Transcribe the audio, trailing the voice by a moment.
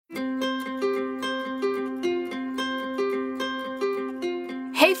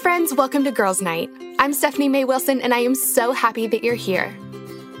Hey friends, welcome to Girls Night. I'm Stephanie Mae Wilson, and I am so happy that you're here.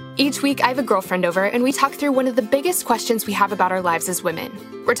 Each week, I have a girlfriend over, and we talk through one of the biggest questions we have about our lives as women.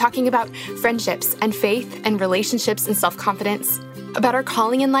 We're talking about friendships and faith and relationships and self-confidence, about our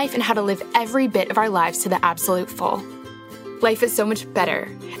calling in life and how to live every bit of our lives to the absolute full. Life is so much better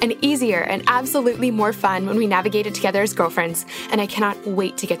and easier and absolutely more fun when we navigate it together as girlfriends, and I cannot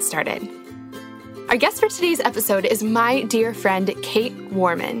wait to get started. Our guest for today's episode is my dear friend, Kait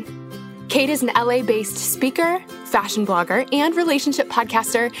Tomlin. Kait is an LA-based speaker, fashion blogger, and relationship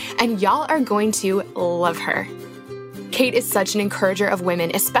podcaster, and y'all are going to love her. Kait is such an encourager of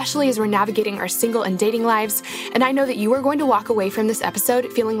women, especially as we're navigating our single and dating lives, and I know that you are going to walk away from this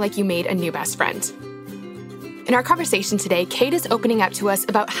episode feeling like you made a new best friend. In our conversation today, Kait is opening up to us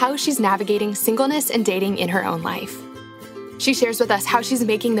about how she's navigating singleness and dating in her own life. She shares with us how she's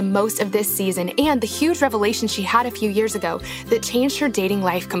making the most of this season and the huge revelation she had a few years ago that changed her dating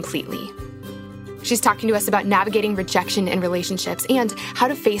life completely. She's talking to us about navigating rejection in relationships and how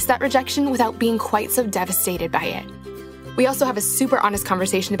to face that rejection without being quite so devastated by it. We also have a super honest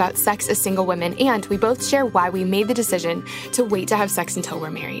conversation about sex as single women, and we both share why we made the decision to wait to have sex until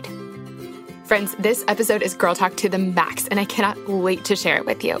we're married. Friends, this episode is Girl Talk to the max, and I cannot wait to share it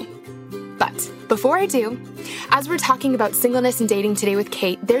with you. But before I do, as we're talking about singleness and dating today with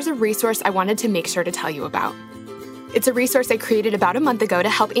Kait, there's a resource I wanted to make sure to tell you about. It's a resource I created about a month ago to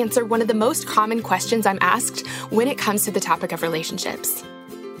help answer one of the most common questions I'm asked when it comes to the topic of relationships.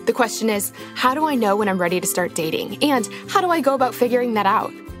 The question is, how do I know when I'm ready to start dating? And how do I go about figuring that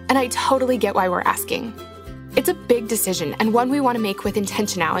out? And I totally get why we're asking. It's a big decision and one we want to make with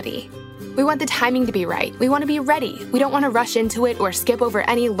intentionality. We want the timing to be right. We want to be ready. We don't want to rush into it or skip over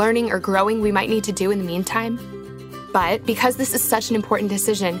any learning or growing we might need to do in the meantime. But because this is such an important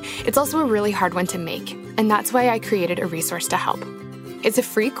decision, it's also a really hard one to make. And that's why I created a resource to help. It's a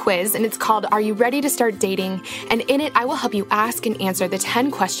free quiz, and it's called Are You Ready to Start Dating? And in it, I will help you ask and answer the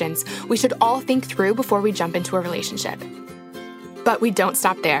 10 questions we should all think through before we jump into a relationship. But we don't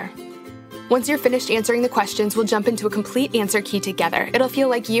stop there. Once you're finished answering the questions, we'll jump into a complete answer key together. It'll feel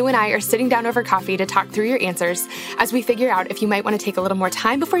like you and I are sitting down over coffee to talk through your answers as we figure out if you might want to take a little more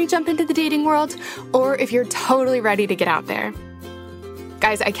time before you jump into the dating world, or if you're totally ready to get out there.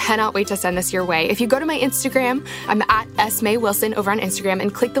 Guys, I cannot wait to send this your way. If you go to my Instagram, I'm at @smaywilson over on Instagram,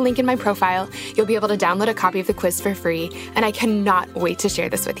 and click the link in my profile, you'll be able to download a copy of the quiz for free, and I cannot wait to share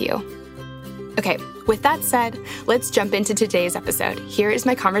this with you. Okay, with that said, let's jump into today's episode. Here is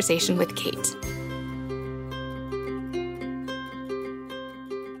my conversation with Kait.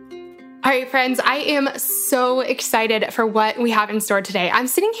 All right, friends, I am so excited for what we have in store today. I'm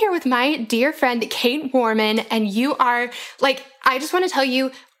sitting here with my dear friend, Kait Tomlin, and you are I just want to tell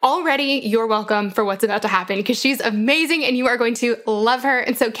you, already you're welcome for what's about to happen because she's amazing and you are going to love her.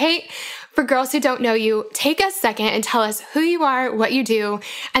 And so, Kait, for girls who don't know you, take a second and tell us who you are, what you do,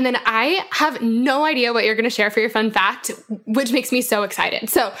 and then I have no idea what you're going to share for your fun fact, which makes me so excited.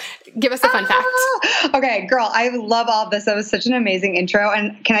 So give us a fun fact. Okay, girl, I love all of this. That was such an amazing intro.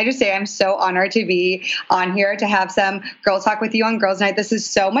 And can I just say I'm so honored to be on here to have some girl talk with you on Girls Night. This is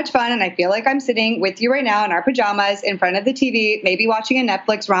so much fun. And I feel like I'm sitting with you right now in our pajamas in front of the TV, maybe watching a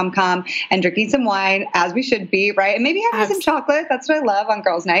Netflix rom-com and drinking some wine as we should be, right? And maybe having some chocolate. That's what I love on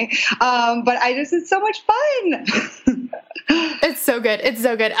Girls Night. But it's so much fun. It's so good. It's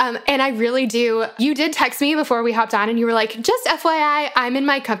so good. And I really do. You did text me before we hopped on and you were like, just FYI, I'm in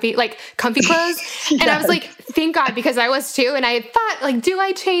my comfy clothes. And I was like, thank God, because I was too. And I thought, do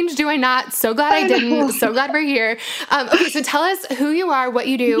I change? Do I not? So glad I didn't. So glad we're here. Okay. So tell us who you are, what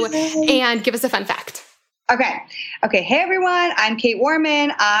you do, and give us a fun fact. Okay. Hey, everyone. I'm Kait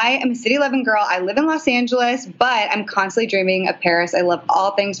Tomlin. I am a City 11 girl. I live in Los Angeles, but I'm constantly dreaming of Paris. I love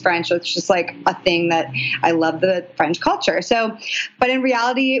all things French. So it's just like a thing that I love the French culture. So, but in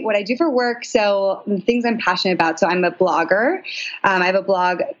reality, what I do for work, so the things I'm passionate about. So I'm a blogger. I have a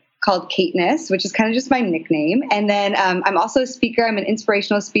blog called Kaitness, which is kind of just my nickname. And then I'm also a speaker. I'm an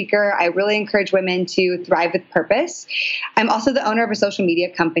inspirational speaker. I really encourage women to thrive with purpose. I'm also the owner of a social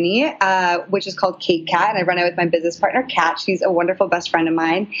media company, which is called Kait Cat, and I run it with my business partner, Kat. She's a wonderful best friend of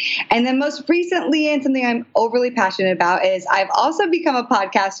mine. And then most recently, and something I'm overly passionate about, is I've also become a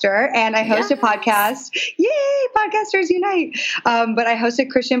podcaster, and I host a podcast. Yay, Podcasters Unite. But I host a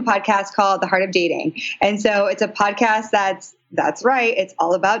Christian podcast called The Heart of Dating. And so it's a podcast that's right. It's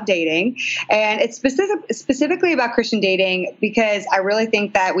all about dating, and it's specifically about Christian dating because I really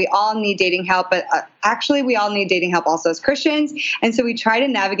think that we all need dating help, but actually we all need dating help also as Christians. And so we try to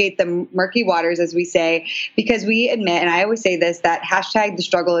navigate the murky waters, as we say, because we admit, and I always say this, that hashtag the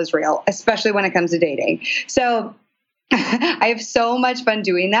struggle is real, especially when it comes to dating. So I have so much fun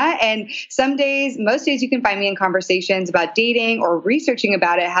doing that. And some days, most days you can find me in conversations about dating or researching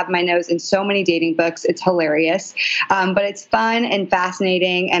about it. I have my nose in so many dating books. It's hilarious. But it's fun and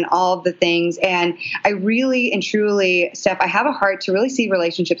fascinating and all of the things. And I really and truly, Steph, I have a heart to really see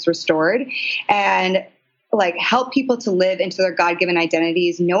relationships restored and like help people to live into their God-given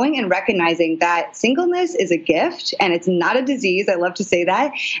identities, knowing and recognizing that singleness is a gift and it's not a disease. I love to say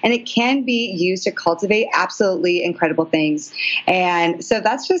that. And it can be used to cultivate absolutely incredible things. And so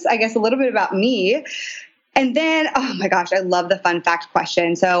that's just, I guess, a little bit about me. And then, oh my gosh, I love the fun fact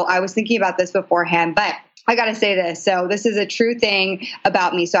question. So I was thinking about this beforehand, but I got to say this. So this is a true thing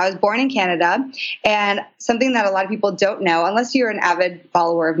about me. So I was born in Canada, and something that a lot of people don't know, unless you're an avid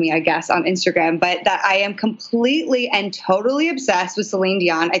follower of me, I guess, on Instagram, but that I am completely and totally obsessed with Celine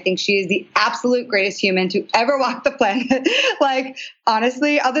Dion. I think she is the absolute greatest human to ever walk the planet. Like,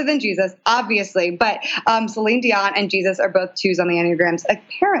 honestly, other than Jesus, obviously, but Celine Dion and Jesus are both 2s on the Enneagrams,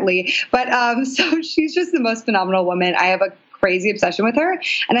 apparently. But so she's just the most phenomenal woman. I have a crazy obsession with her.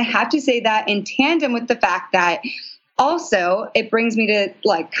 And I have to say that in tandem with the fact that also it brings me to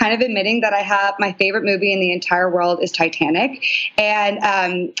like kind of admitting that I have my favorite movie in the entire world is Titanic.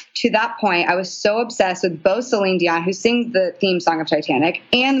 And to that point, I was so obsessed with both Celine Dion, who sings the theme song of Titanic,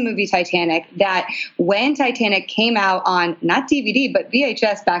 and the movie Titanic, that when Titanic came out on not DVD, but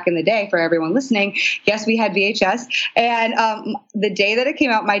VHS back in the day, for everyone listening, yes, we had VHS. And the day that it came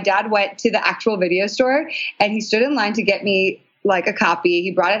out, my dad went to the actual video store and he stood in line to get me like a copy. He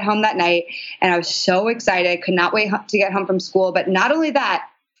brought it home that night and I was so excited, could not wait to get home from school. But not only that,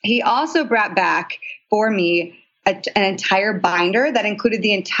 he also brought back for me an entire binder that included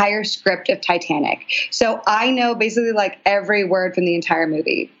the entire script of Titanic. So I know basically like every word from the entire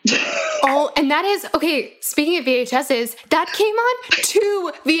movie. Oh, and that is, okay, speaking of VHSs, that came on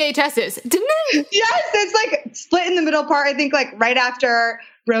 2 VHSs, didn't it? Yes, it's like split in the middle part, I think like right after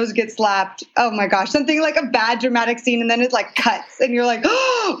Rose gets slapped. Oh my gosh, something like a bad dramatic scene, and then it like cuts, and you're like,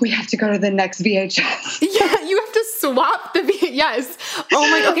 oh, we have to go to the next VHS. Yeah, you have to swap the yes. Oh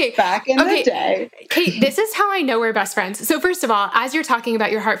my, okay. Back in the day. Kate, this is how I know we're best friends. So first of all, as you're talking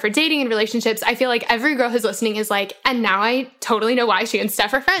about your heart for dating and relationships, I feel like every girl who's listening is like, and now I totally know why she and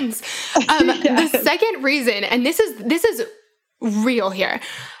Steph are friends. Yes. The second reason, and this is real here.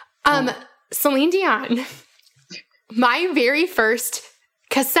 Celine Dion, my very first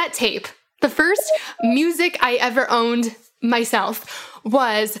cassette tape, the first music I ever owned myself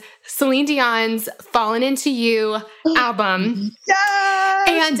was Celine Dion's Fallen Into You album.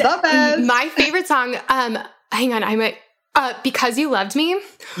 Yes! And my favorite song, hang on, Because You Loved Me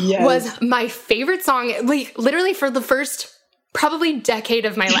was my favorite song, like literally for the first probably decade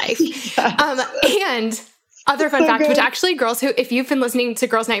of my life. Yes. And other fun fact, which actually girls who, if you've been listening to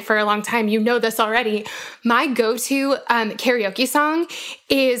Girls Night for a long time, you know this already. My go-to karaoke song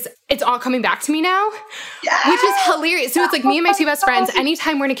is It's All Coming Back to Me Now, which is hilarious. So it's like me and my 2 best friends,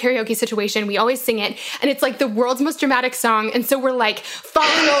 anytime we're in a karaoke situation, we always sing it. And it's like the world's most dramatic song. And so we're like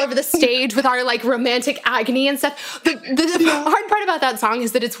falling all over the stage with our like romantic agony and stuff. The hard part about that song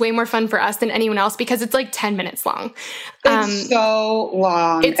is that it's way more fun for us than anyone else because it's like 10 minutes long. It's so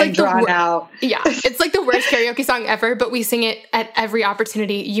long. It's like drawn out. Yeah. It's like the worst karaoke song ever, but we sing it at every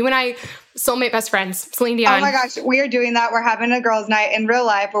opportunity. You and I, soulmate best friends, Celine Dion. Oh my gosh, we are doing that. We're having a girls' night in real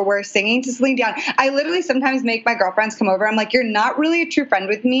life where we're singing to Celine Dion. I literally sometimes make my girlfriends come over. I'm like, you're not really a true friend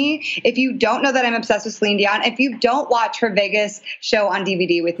with me if you don't know that I'm obsessed with Celine Dion, if you don't watch her Vegas show on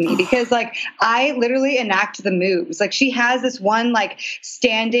DVD with me, because like I literally enact the moves. Like she has this one like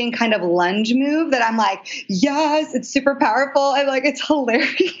standing kind of lunge move that I'm like, yes, it's super powerful. And like, it's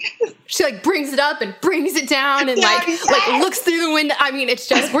hilarious. She like brings it up and brings it down and like looks through the window. I mean, it's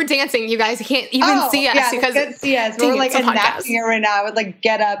just, we're dancing, you guys. You can't even see us because you can't see us. We're like enacting it right now. I would like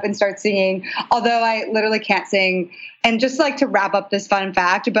get up and start singing, although I literally can't sing. And just like to wrap up this fun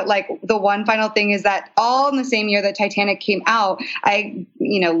fact, but like the one final thing is that all in the same year that Titanic came out, I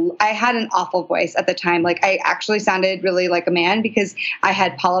had an awful voice at the time. Like I actually sounded really like a man because I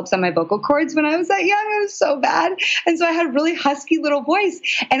had polyps on my vocal cords when I was that young. It was so bad. And so I had a really husky little voice,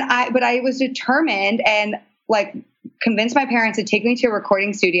 but I was determined and like convinced my parents to take me to a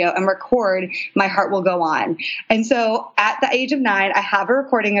recording studio and record My Heart Will Go On. And so at the age of 9, I have a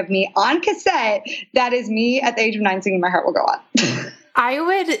recording of me on cassette. That is me at the age of 9 singing My Heart Will Go On. I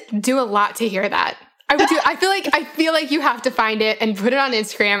would do a lot to hear that. I feel like you have to find it and put it on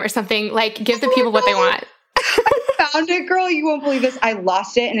Instagram or something, like give the people what they want. I found it, girl. You won't believe this. I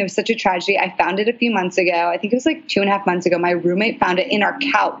lost it and it was such a tragedy. I found it a few months ago. I think it was like 2.5 months ago. My roommate found it in our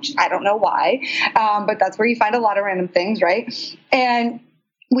couch. I don't know why, but that's where you find a lot of random things, right? And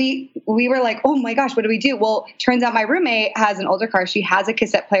we were like, oh my gosh, what do we do? Well, turns out my roommate has an older car. She has a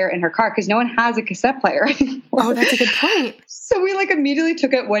cassette player in her car because no one has a cassette player anymore. Oh, that's a good point. So we like immediately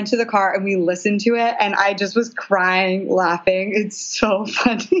took it, went to the car, and we listened to it. And I just was crying, laughing. It's so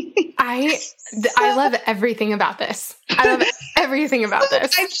funny. I love everything about this. I love everything about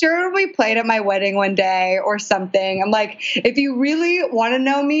this. I'm sure we played at my wedding one day or something. I'm like, if you really want to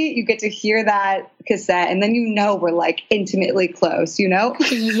know me, you get to hear that cassette, and then we're like intimately close,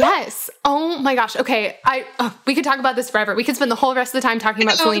 Yes. Oh my gosh. Okay. We could talk about this forever. We could spend the whole rest of the time talking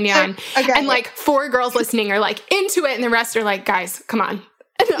about Celine Dion. Okay. And like 4 girls listening are like into it, and the rest are like, guys, come on.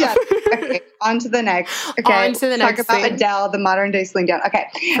 Yeah. Okay. On to the next. Okay. On to the next. Talk about Adele, the modern day Celine Dion. Okay.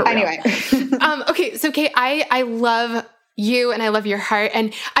 Anyway. Okay. So Kait, I love you and I love your heart.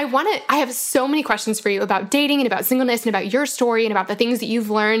 And I have so many questions for you about dating and about singleness and about your story and about the things that you've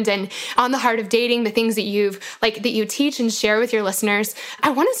learned and on the heart of dating, the things that that you teach and share with your listeners.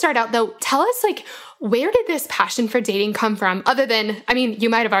 I want to start out though. Tell us where did this passion for dating come from? Other than, you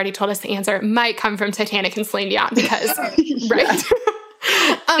might have already told us the answer. It might come from Titanic and Celine Dion because, right?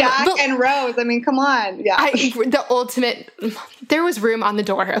 Jack and Rose. Come on. Yeah. The ultimate, there was room on the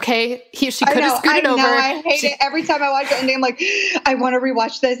door. Okay. She could have scooted over. I hate it. Every time I watch it and I'm like, I want to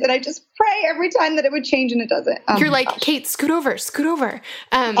rewatch this. And I just pray every time that it would change and it doesn't. You're like, gosh. Kait, scoot over.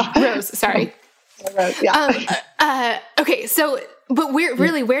 Rose, sorry. Rose, yeah. Okay. So, but where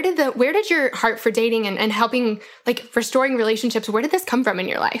did your heart for dating and helping, restoring relationships, where did this come from in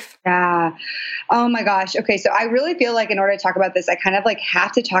your life? Yeah. Oh my gosh. Okay. So I really feel like in order to talk about this, I kind of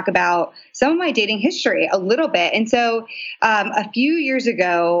have to talk about some of my dating history a little bit. And so a few years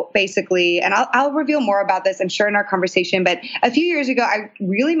ago, basically, and I'll reveal more about this, I'm sure, in our conversation, but a few years ago, I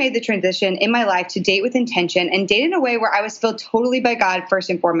really made the transition in my life to date with intention and date in a way where I was filled totally by God first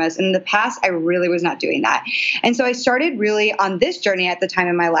and foremost. And in the past, I really was not doing that. And so I started really on this journey at the time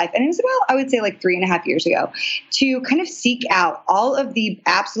in my life. And it was about, I would say 3.5 years ago, to kind of seek out all of the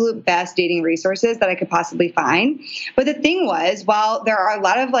absolute best dating resources that I could possibly find. But the thing was, while there are a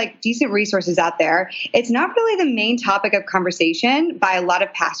lot of decent resources out there, it's not really the main topic of conversation by a lot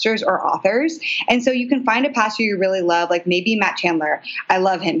of pastors or authors. And so you can find a pastor you really love, like maybe Matt Chandler. I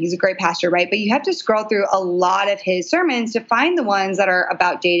love him. He's a great pastor, right? But you have to scroll through a lot of his sermons to find the ones that are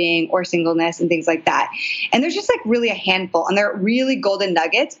about dating or singleness and things like that. And there's just really a handful, and they're really golden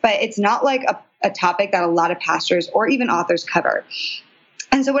nuggets, but it's not a topic that a lot of pastors or even authors cover.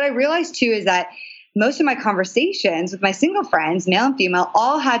 And so what I realized too is that most of my conversations with my single friends, male and female,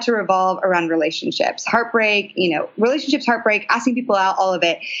 all had to revolve around relationships, heartbreak, relationships, heartbreak, asking people out, all of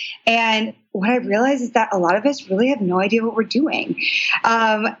it. And what I realized is that a lot of us really have no idea what we're doing.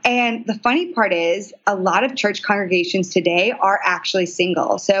 And the funny part is a lot of church congregations today are actually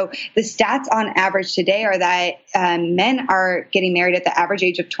single. So the stats on average today are that men are getting married at the average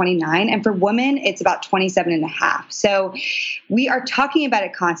age of 29. And for women, it's about 27 and a half. So we are talking about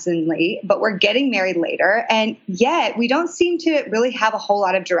it constantly, but we're getting married later. And yet we don't seem to really have a whole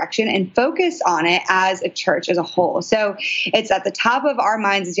lot of direction and focus on it as a church as a whole. So it's at the top of our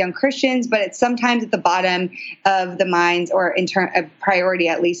minds as young Christians, but it's sometimes at the bottom of the minds, or in a priority,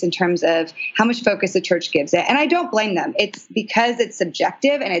 at least in terms of how much focus the church gives it. And I don't blame them. It's because it's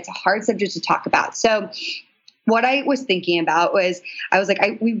subjective and it's a hard subject to talk about. So what I was thinking about was,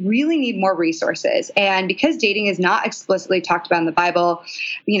 we really need more resources. And because dating is not explicitly talked about in the Bible,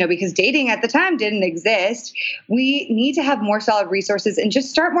 because dating at the time didn't exist, we need to have more solid resources and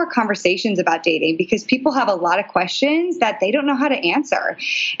just start more conversations about dating, because people have a lot of questions that they don't know how to answer.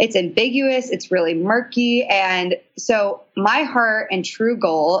 It's ambiguous. It's really murky. And so my heart and true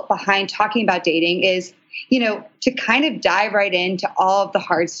goal behind talking about dating is to kind of dive right into all of the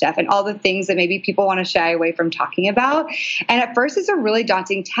hard stuff and all the things that maybe people want to shy away from talking about. And at first it's a really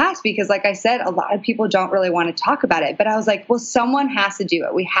daunting task because, like I said, a lot of people don't really want to talk about it. But I was like, well, someone has to do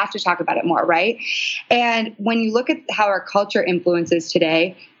it. We have to talk about it more, right? And when you look at how our culture influences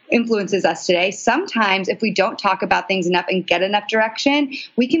us today, sometimes if we don't talk about things enough and get enough direction,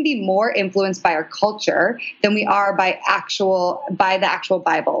 we can be more influenced by our culture than we are by the actual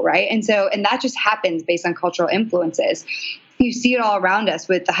Bible, right? And that just happens based on cultural influences. You see it all around us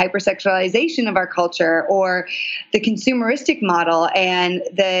with the hypersexualization of our culture, or the consumeristic model, and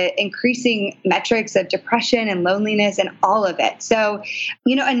the increasing metrics of depression and loneliness and all of it. So,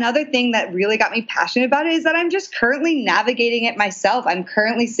 another thing that really got me passionate about it is that I'm just currently navigating it myself. I'm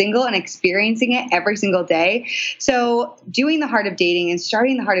currently single and experiencing it every single day. So doing the Heart of Dating and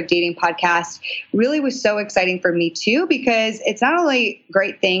starting the Heart of Dating podcast really was so exciting for me too, because it's not only a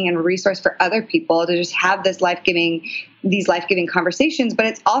great thing and a resource for other people to just have this life-giving these life-giving conversations, but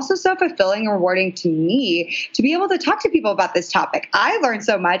it's also so fulfilling and rewarding to me to be able to talk to people about this topic. I learned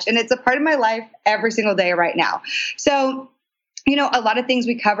so much, and it's a part of my life every single day right now. So, a lot of things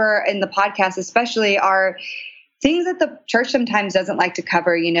we cover in the podcast, especially, are things that the church sometimes doesn't like to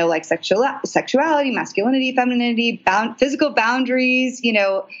cover, like sexuality, masculinity, femininity, physical boundaries,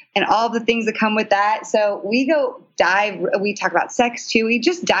 and all the things that come with that. So we talk about sex too. We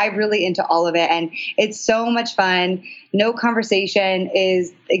just dive really into all of it. And it's so much fun. No conversation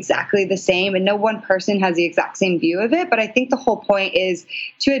is exactly the same, and no one person has the exact same view of it. But I think the whole point is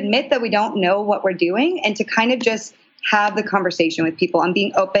to admit that we don't know what we're doing and to kind of just have the conversation with people and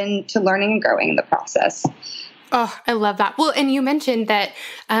being open to learning and growing in the process. Oh, I love that. Well, and you mentioned that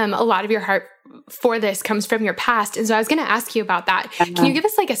a lot of your heart for this comes from your past. And so I was going to ask you about that. Can you give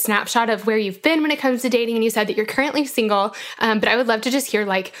us like a snapshot of where you've been when it comes to dating? And you said that you're currently single, but I would love to just hear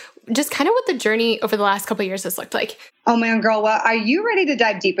just kind of what the journey over the last couple of years has looked like. Oh man, girl. Well, are you ready to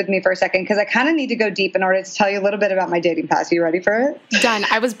dive deep with me for a second? Because I kind of need to go deep in order to tell you a little bit about my dating past. Are you ready for it? Done.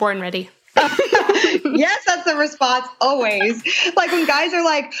 I was born ready. Yes, that's the response always. Like when guys are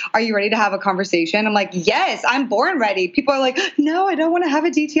like, are you ready to have a conversation? I'm like, yes, I'm born ready. People are like, no, I don't want to have a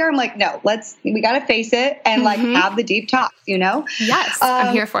DTR. I'm like, no, we got to face it and have the deep talks, Yes,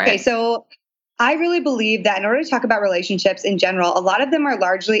 I'm here for it. Okay, so I really believe that in order to talk about relationships in general, a lot of them are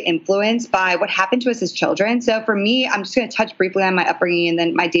largely influenced by what happened to us as children. So for me, I'm just going to touch briefly on my upbringing and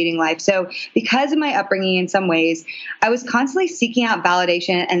then my dating life. So because of my upbringing in some ways, I was constantly seeking out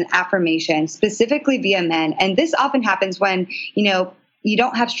validation and affirmation, specifically via men. And this often happens when, you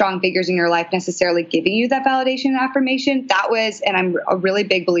don't have strong figures in your life necessarily giving you that validation and affirmation. And I'm a really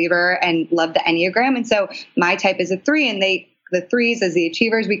big believer and love the Enneagram. And so my type is a 3, and the 3s as the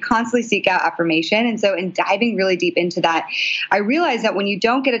achievers, we constantly seek out affirmation. And so in diving really deep into that, I realized that when you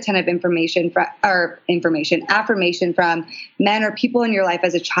don't get a ton of affirmation from men or people in your life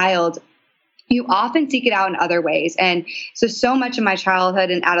as a child, you often seek it out in other ways. And so much of my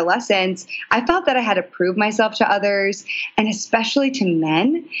childhood and adolescence, I felt that I had to prove myself to others and especially to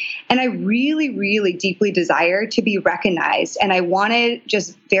men. And I really, really deeply desired to be recognized. And I wanted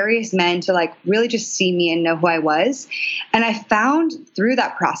just various men to really just see me and know who I was. And I found through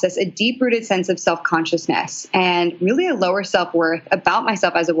that process a deep-rooted sense of self-consciousness and really a lower self-worth about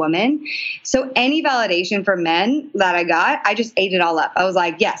myself as a woman. So any validation from men that I got, I just ate it all up. I was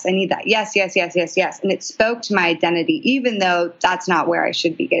like, yes, I need that. Yes, yes, yes, yes, yes. And it spoke to my identity, even though that's not where I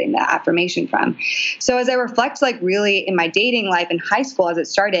should be getting that affirmation from. So as I reflect really in my dating life in high school as it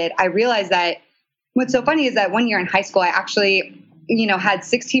started, I realized that what's so funny is that one year in high school, I actually had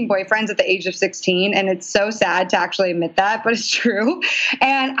 16 boyfriends at the age of 16. And it's so sad to actually admit that, but it's true.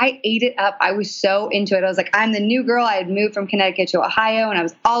 And I ate it up. I was so into it. I was like, I'm the new girl. I had moved from Connecticut to Ohio, and I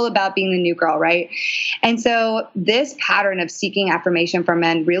was all about being the new girl, right? And so this pattern of seeking affirmation from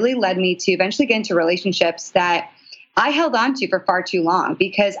men really led me to eventually get into relationships that I held on to for far too long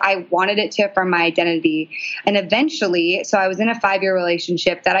because I wanted it to affirm my identity. And eventually, so I was in a 5-year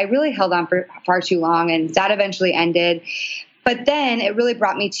relationship that I really held on for far too long, and that eventually ended. But then it really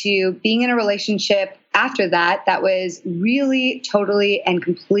brought me to being in a relationship after that was really totally and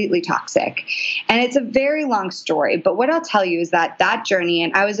completely toxic. And it's a very long story. But what I'll tell you is that journey,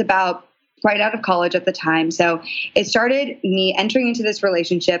 and I was about right out of college at the time. So it started me entering into this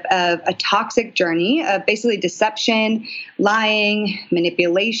relationship of a toxic journey of basically deception, lying,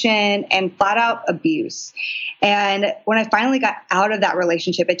 manipulation, and flat out abuse. And when I finally got out of that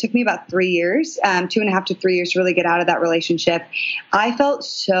relationship, it took me about 3 years, 2.5 to 3 years to really get out of that relationship. I felt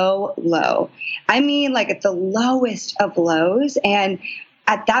so low. I mean, at the lowest of lows. And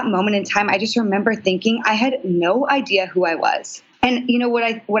at that moment in time, I just remember thinking I had no idea who I was. And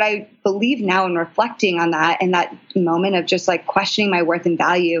what I believe now in reflecting on that and that moment of just questioning my worth and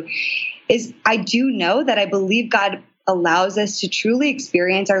value is I do know that I believe God allows us to truly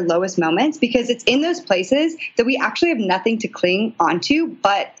experience our lowest moments because it's in those places that we actually have nothing to cling onto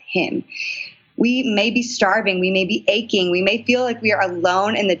but Him. We may be starving, we may be aching, we may feel like we are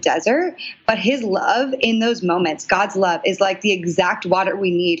alone in the desert, but His love in those moments, God's love, is like the exact water we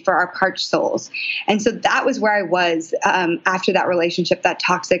need for our parched souls. And so that was where I was after that relationship, that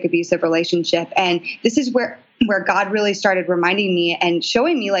toxic, abusive relationship. And this is where God really started reminding me and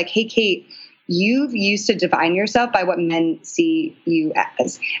showing me hey, Kate, you've used to define yourself by what men see you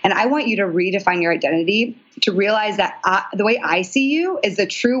as. And I want you to redefine your identity to realize that the way I see you is the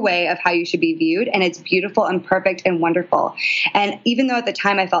true way of how you should be viewed. And it's beautiful and perfect and wonderful. And even though at the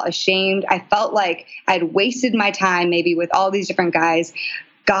time I felt ashamed, I felt like I had wasted my time maybe with all these different guys.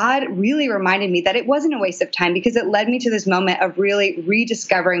 God really reminded me that it wasn't a waste of time because it led me to this moment of really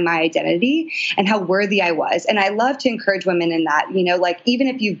rediscovering my identity and how worthy I was. And I love to encourage women in that, like even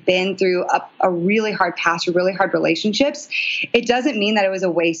if you've been through a really hard past or really hard relationships, it doesn't mean that it was a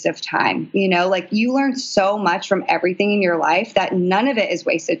waste of time. Like you learn so much from everything in your life that none of it is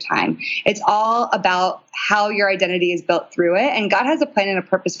wasted time. It's all about how your identity is built through it. And God has a plan and a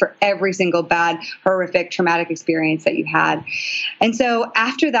purpose for every single bad, horrific, traumatic experience that you've had. And so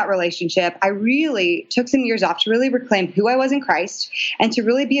after that relationship, I really took some years off to really reclaim who I was in Christ and to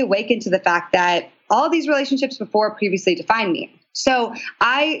really be awakened to the fact that all these relationships before previously defined me. So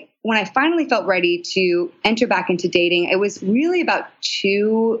when I finally felt ready to enter back into dating, it was really about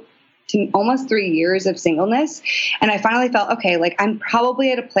 2 to almost 3 years of singleness. And I finally felt, okay, like I'm probably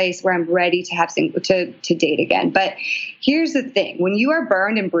at a place where I'm ready to have to date again. But here's the thing. When you are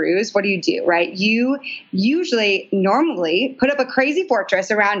burned and bruised, what do? Right? You usually normally put up a crazy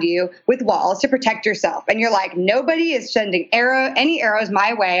fortress around you with walls to protect yourself. And you're like, nobody is sending any arrows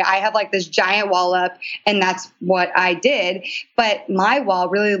my way. I have like this giant wall up, and that's what I did. But my wall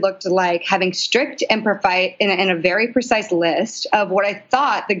really looked like having strict and in a very precise list of what I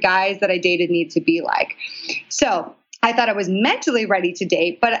thought the guys that I dated need to be like. So I thought I was mentally ready to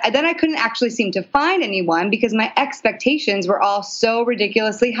date, but then I couldn't actually seem to find anyone because my expectations were all so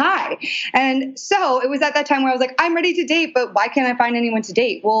ridiculously high. And so it was at that time where I was like, I'm ready to date, but why can't I find anyone to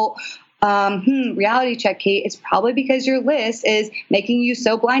date? Well, reality check, Kate, it's probably because your list is making you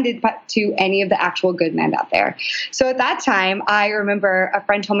so blinded to any of the actual good men out there. So at that time, I remember a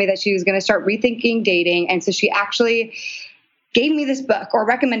friend told me that she was going to start rethinking dating. And so she actually gave me this book or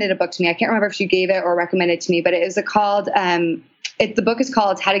recommended a book to me. I can't remember if she gave it or recommended it to me, but it was called, the book is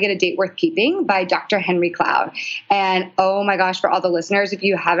called How to Get a Date Worth Keeping by Dr. Henry Cloud. And oh my gosh, for all the listeners, if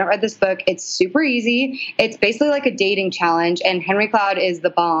you haven't read this book, it's super easy. It's basically like a dating challenge, and Henry Cloud is the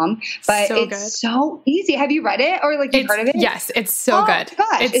bomb, but it's so easy. Have you read it or you've heard of it? Yes, it's so good.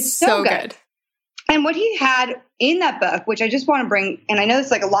 Gosh, it's so good. And what he had in that book, which I just want to bring, and I know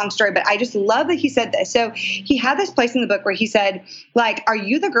it's like a long story, but I just love that he said this. So he had this place in the book where he said, like, are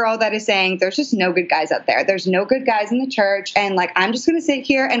you the girl that is saying there's just no good guys out there? There's no good guys in the church. And like, I'm just going to sit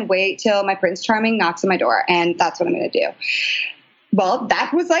here and wait till my Prince Charming knocks on my door. And that's what I'm going to do. Well,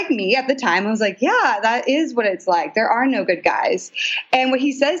 that was like me at the time. I was like, yeah, that is what it's like. There are no good guys. And what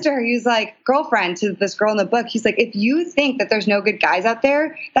he says to her, he's like, girlfriend, to this girl in the book, he's like, if you think that there's no good guys out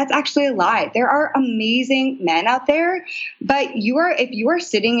there, that's actually a lie. There are amazing men out there. But if you are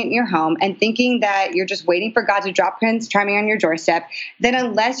sitting in your home and thinking that you're just waiting for God to drop Prince Charming on your doorstep, then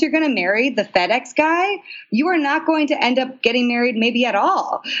unless you're going to marry the FedEx guy, you are not going to end up getting married maybe at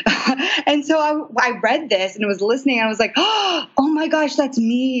all. And so I read this and was listening, and I was like, oh my gosh, that's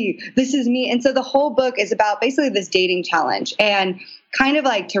me. This is me. And so the whole book is about basically this dating challenge and kind of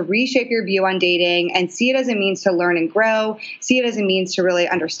like to reshape your view on dating and see it as a means to learn and grow, see it as a means to really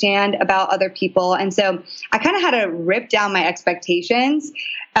understand about other people. And so I kind of had to rip down my expectations.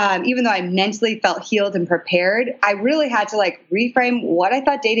 Even though I mentally felt healed and prepared, I really had to like reframe what I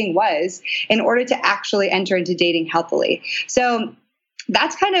thought dating was in order to actually enter into dating healthily. So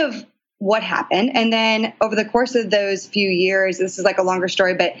that's kind of what happened. And then over the course of those few years, this is like a longer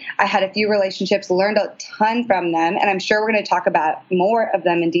story, but I had a few relationships, learned a ton from them. And I'm sure we're going to talk about more of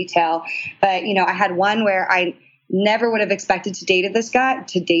them in detail. But, I had one where I never would have expected to date this guy.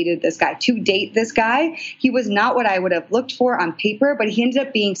 He was not what I would have looked for on paper, but he ended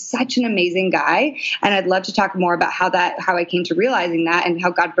up being such an amazing guy. And I'd love to talk more about how I came to realizing that and how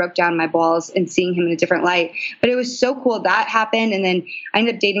God broke down my walls and seeing him in a different light. But it was so cool that happened. And then I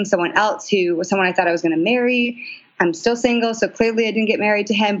ended up dating someone else who was someone I thought I was going to marry. I'm still single, so clearly I didn't get married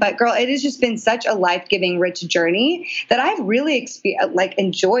to him. But girl, it has just been such a life-giving, rich journey that I've really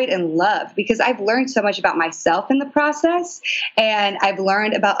enjoyed and loved because I've learned so much about myself in the process, and I've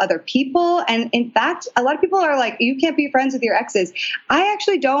learned about other people. And in fact, a lot of people are like, you can't be friends with your exes. I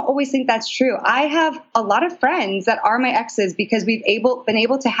actually don't always think that's true. I have a lot of friends that are my exes because we've been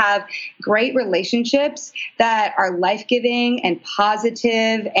able to have great relationships that are life-giving and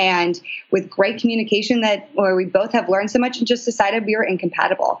positive and with great communication where we both have learned so much and just decided we were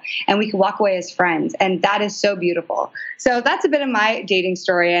incompatible and we could walk away as friends. And that is so beautiful. So that's a bit of my dating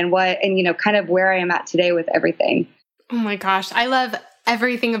story and kind of where I am at today with everything. Oh my gosh. I love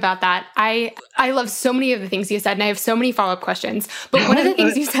everything about that. I love so many of the things you said, and I have so many follow-up questions. But one of the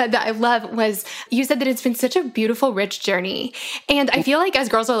things you said that I love was you said that it's been such a beautiful, rich journey. And I feel like as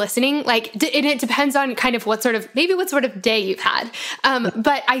girls are listening, it depends on kind of what sort of day you've had.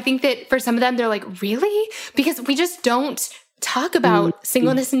 But I think that for some of them, they're like, really? Because we just don't talk about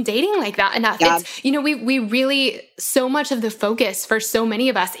singleness and dating like that enough. Yeah. It's, we really, so much of the focus for so many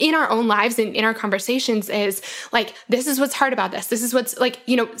of us in our own lives and in our conversations is like, this is what's hard about this. This is what's like,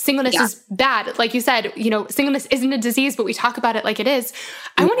 singleness is bad. Like you said, singleness isn't a disease, but we talk about it like it is.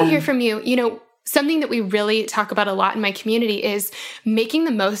 I want to hear from you, something that we really talk about a lot in my community is making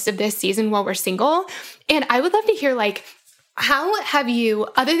the most of this season while we're single. And I would love to hear like, how have you,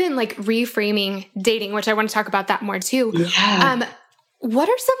 other than like reframing dating, which I want to talk about that more too, what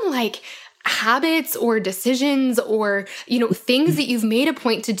are some like habits or decisions or, things that you've made a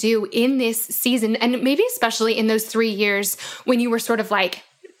point to do in this season, and maybe especially in those 3 years when you were sort of like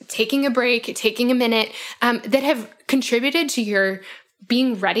taking a break, taking a minute, that have contributed to your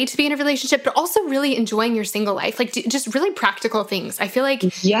being ready to be in a relationship, but also really enjoying your single life, like just really practical things. I feel like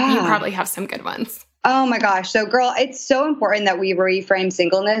you probably have some good ones. Oh my gosh. So girl, it's so important that we reframe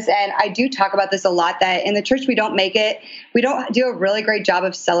singleness. And I do talk about this a lot, that in the church, we don't do a really great job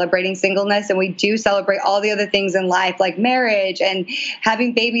of celebrating singleness. And we do celebrate all the other things in life, like marriage and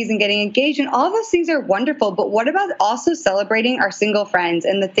having babies and getting engaged. And all those things are wonderful. But what about also celebrating our single friends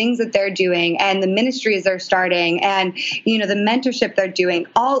and the things that they're doing and the ministries they're starting and, the mentorship they're doing,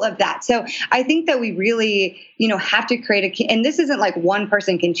 all of that. So I think that we really, have to create and this isn't like one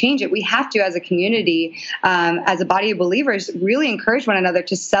person can change it. We have to, as a community, as a body of believers, really encourage one another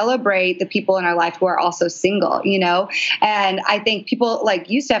to celebrate the people in our life who are also single, And I think people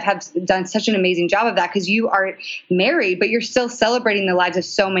like you, Steph, have done such an amazing job of that, because you are married, but you're still celebrating the lives of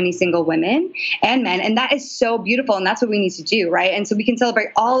so many single women and men. And that is so beautiful. And that's what we need to do, right? And so we can celebrate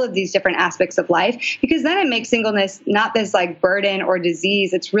all of these different aspects of life, because then it makes singleness not this like burden or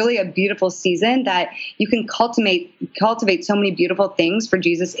disease. It's really a beautiful season that you can cultivate so many beautiful things for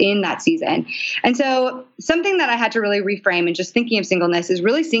Jesus in that season. And so something that I had to really reframe and just thinking of singleness is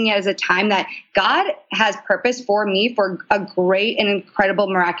really seeing it as a time that God has purpose for me for a great and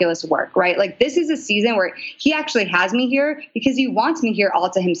incredible, miraculous work, right? Like this is a season where he actually has me here because he wants me here all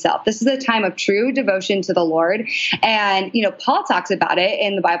to himself. This is a time of true devotion to the Lord. And, Paul talks about it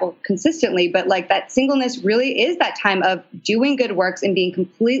in the Bible consistently, but like that singleness really is that time of doing good works and being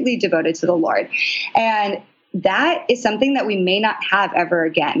completely devoted to the Lord. And that is something that we may not have ever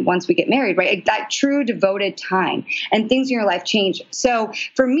again once we get married, right? That true devoted time, and things in your life change. So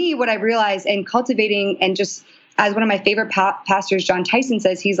for me, what I realized in cultivating, and just as one of my favorite pastors, John Tyson,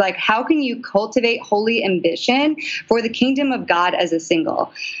 says, he's like, how can you cultivate holy ambition for the kingdom of God as a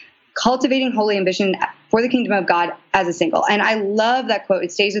single? Cultivating holy ambition for the kingdom of God as a single. And I love that quote.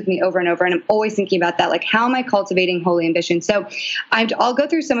 It stays with me over and over. And I'm always thinking about that. Like, how am I cultivating holy ambition? So I'll go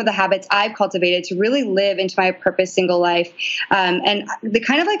through some of the habits I've cultivated to really live into my purpose single life. And they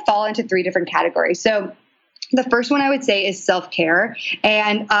kind of like fall into 3 different categories. So the first one I would say is self-care.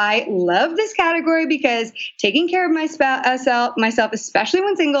 And I love this category because taking care of myself, especially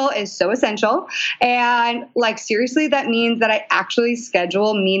when single, is so essential. And like, seriously, that means that I actually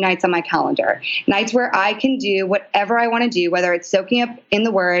schedule me nights on my calendar, nights where I can do whatever I want to do, whether it's soaking up in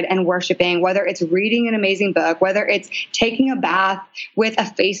the word and worshiping, whether it's reading an amazing book, whether it's taking a bath with a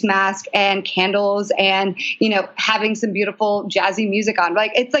face mask and candles and, having some beautiful jazzy music on.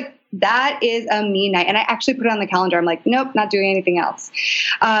 Like, it's like, that is a me night. And I actually put it on the calendar. I'm like, nope, not doing anything else.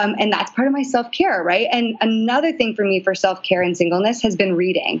 And that's part of my self-care, right? And another thing for me for self-care and singleness has been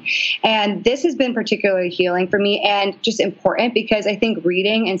reading. And this has been particularly healing for me and just important, because I think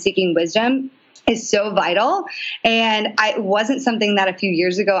reading and seeking wisdom is so vital. And it wasn't something that a few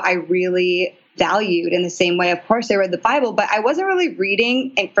years ago I really valued in the same way. Of course, I read the Bible, but I wasn't really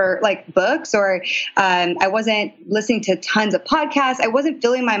reading for like books, or I wasn't listening to tons of podcasts. I wasn't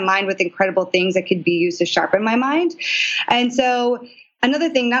filling my mind with incredible things that could be used to sharpen my mind. And so another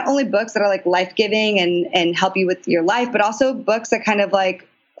thing, not only books that are like life-giving and help you with your life, but also books that kind of like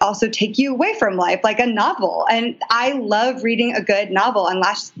also take you away from life, like a novel. And I love reading a good novel. And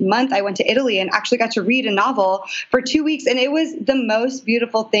last month I went to Italy and actually got to read a novel for 2 weeks. And it was the most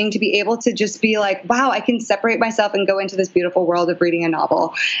beautiful thing to be able to just be like, wow, I can separate myself and go into this beautiful world of reading a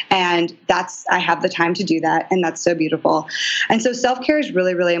novel. And I have the time to do that. And that's so beautiful. And so self-care is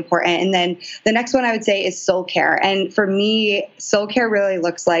really, really important. And then the next one I would say is soul care. And for me, soul care really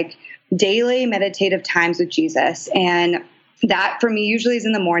looks like daily meditative times with Jesus. And that for me usually is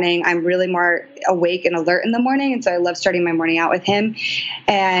in the morning. I'm really more awake and alert in the morning. And so I love starting my morning out with him.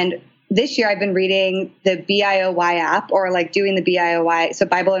 And this year I've been reading the BIOY app, or like doing the BIOY, so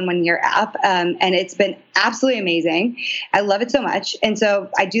Bible in 1 Year app. And it's been absolutely amazing. I love it so much. And so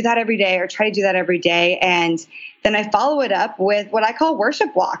I do that every day, or try to do that every day. And then I follow it up with what I call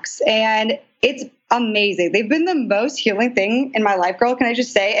worship walks. And it's amazing. They've been the most healing thing in my life, girl. Can I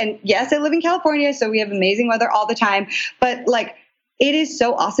just say? And yes, I live in California, so we have amazing weather all the time. But like, it is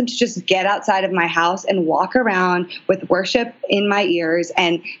so awesome to just get outside of my house and walk around with worship in my ears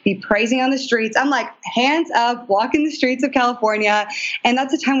and be praising on the streets. I'm like, hands up, walking the streets of California. And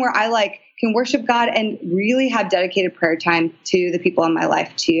that's a time where I like can worship God and really have dedicated prayer time to the people in my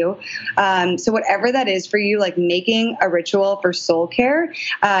life too. So whatever that is for you, like making a ritual for soul care.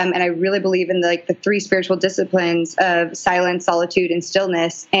 And I really believe in the 3 spiritual disciplines of silence, solitude, and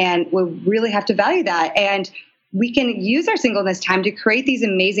stillness. And we really have to value that. And we can use our singleness time to create these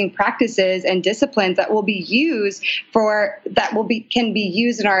amazing practices and disciplines that will be used can be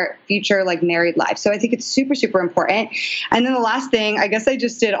used in our future like married life. So I think it's super, super important. And then the last thing, I guess I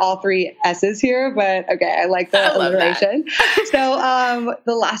just did all 3 S's here, but okay, I like the alliteration. So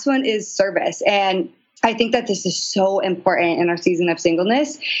the last one is service. And I think that this is so important in our season of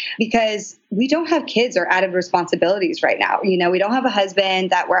singleness because we don't have kids or added responsibilities right now. You know, we don't have a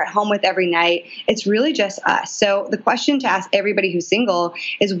husband that we're at home with every night. It's really just us. So the question to ask everybody who's single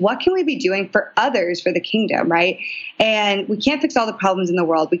is what can we be doing for others for the kingdom, right? And we can't fix all the problems in the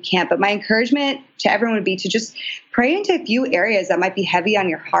world. We can't. But my encouragement to everyone would be to just pray into a few areas that might be heavy on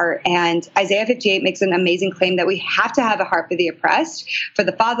your heart. And Isaiah 58 makes an amazing claim that we have to have a heart for the oppressed, for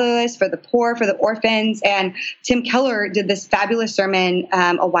the fatherless, for the poor, for the orphans. And Tim Keller did this fabulous sermon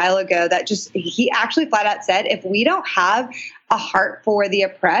a while ago that he actually flat out said, if we don't have a heart for the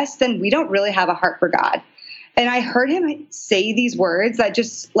oppressed, then we don't really have a heart for God. And I heard him say these words that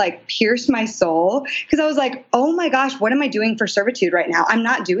just like pierced my soul because I was like, oh my gosh, what am I doing for servitude right now? I'm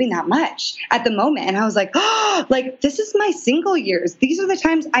not doing that much at the moment. And I was like, oh, like this is my single years. These are the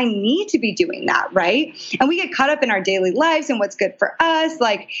times I need to be doing that, right? And we get caught up in our daily lives and what's good for us,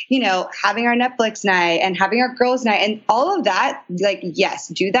 like, you know, having our Netflix night and having our girls' night and all of that. Like, yes,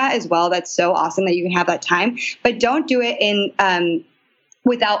 do that as well. That's so awesome that you can have that time, but don't do it in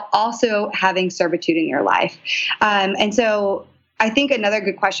without also having servitude in your life. And so I think another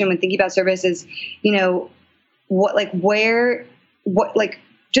good question when thinking about service is, you know,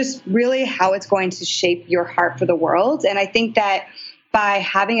 just really how it's going to shape your heart for the world. And I think that by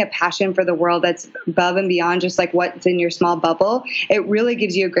having a passion for the world that's above and beyond just like what's in your small bubble, it really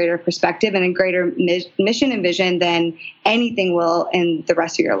gives you a greater perspective and a greater mission and vision than anything will in the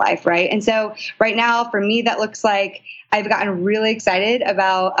rest of your life, right? And so right now, for me, that looks like I've gotten really excited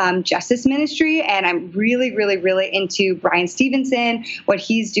about justice ministry, and I'm really, really, really into Brian Stevenson, what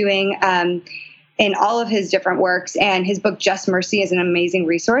he's doing in all of his different works, and his book Just Mercy is an amazing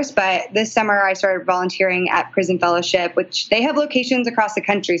resource. But this summer I started volunteering at Prison Fellowship, which they have locations across the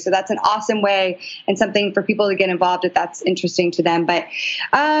country. So that's an awesome way and something for people to get involved if that's interesting to them. But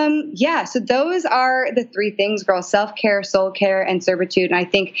so those are the 3 things, girl: self-care, soul care, and servitude. And I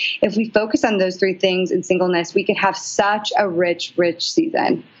think if we focus on those 3 things in singleness, we can have such a rich, rich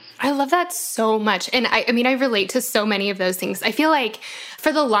season. I love that so much. And I mean, I relate to so many of those things. I feel like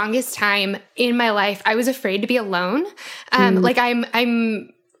for the longest time in my life, I was afraid to be alone. Like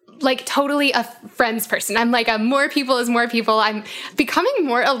I'm like totally a friends person. I'm like more people is more people. I'm becoming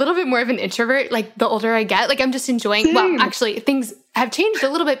a little bit more of an introvert. Like the older I get, like I'm just enjoying, well, actually things have changed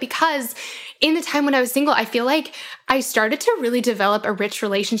a little bit because in the time when I was single, I feel like I started to really develop a rich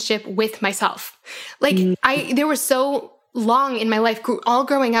relationship with myself. Like there was so long in my life, all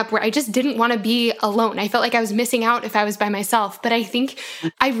growing up, where I just didn't want to be alone. I felt like I was missing out if I was by myself. But I think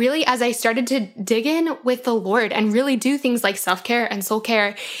I really, as I started to dig in with the Lord and really do things like self-care and soul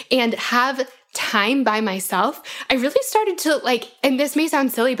care and have time by myself, I really started to like, and this may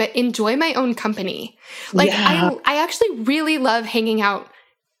sound silly, but enjoy my own company. Like I actually really love hanging out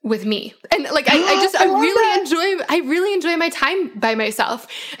with me. And like, I really enjoy my time by myself.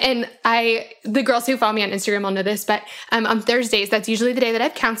 And the girls who follow me on Instagram will know this, but on Thursdays, that's usually the day that I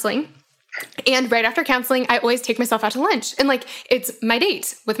have counseling. And right after counseling, I always take myself out to lunch, and like, it's my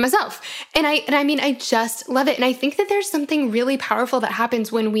date with myself. And I mean, I just love it. And I think that there's something really powerful that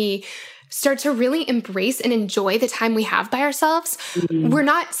happens when we start to really embrace and enjoy the time we have by ourselves. We're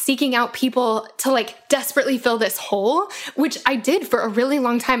not seeking out people to like desperately fill this hole, which I did for a really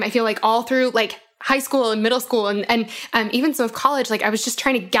long time. I feel like all through like high school and middle school and even some of college, like I was just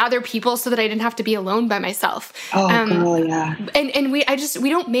trying to gather people so that I didn't have to be alone by myself. Girl, yeah. And we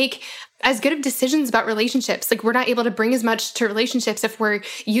don't make as good of decisions about relationships. Like we're not able to bring as much to relationships if we're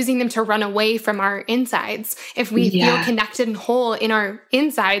using them to run away from our insides. If we feel connected and whole in our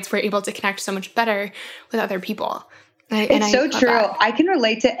insides, we're able to connect so much better with other people. It's so true. I can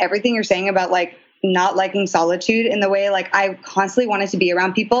relate to everything you're saying about like not liking solitude in the way like I constantly wanted to be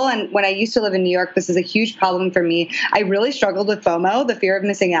around people. And when I used to live in New York, this is a huge problem for me. I really struggled with FOMO, the fear of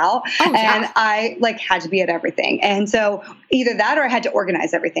missing out. And I like had to be at everything. And so either that or I had to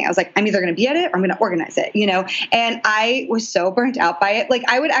organize everything. I was like, I'm either going to be at it or I'm going to organize it, you know? And I was so burnt out by it. Like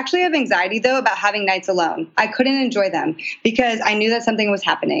I would actually have anxiety though about having nights alone. I couldn't enjoy them because I knew that something was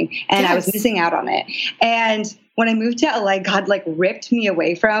happening and I was missing out on it. And when I moved to LA, God like ripped me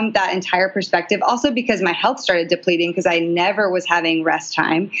away from that entire perspective. Also because my health started depleting because I never was having rest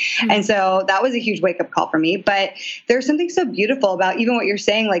time. Mm-hmm. And so that was a huge wake up call for me. But there's something so beautiful about even what you're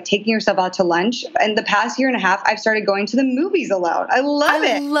saying, like taking yourself out to lunch. And the past year and a half, I've started going to the movies alone. I love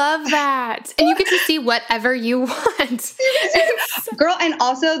it. I love that. And you get to see whatever you want. Girl, and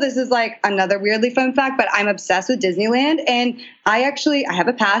also this is like another weirdly fun fact, but I'm obsessed with Disneyland. And I have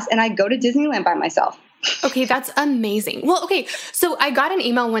a pass and I go to Disneyland by myself. Okay, that's amazing. Well, okay, so I got an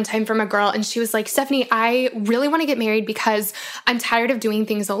email one time from a girl and she was like, Stephanie, I really want to get married because I'm tired of doing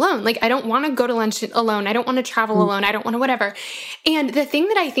things alone. Like, I don't want to go to lunch alone. I don't want to travel alone. I don't want to whatever. And the thing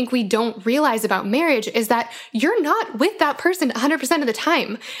that I think we don't realize about marriage is that you're not with that person 100% of the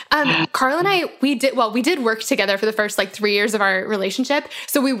time. Carl and I, we did work together for the first like 3 years of our relationship.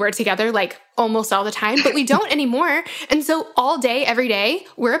 So we were together like almost all the time, but we don't anymore. And so all day, every day,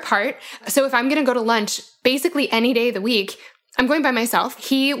 we're apart. So if I'm going to go to lunch, basically any day of the week, I'm going by myself.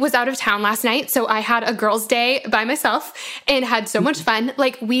 He was out of town last night, so I had a girls' day by myself and had so much fun.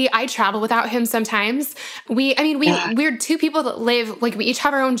 Like I travel without him sometimes. We're two people that live, like we each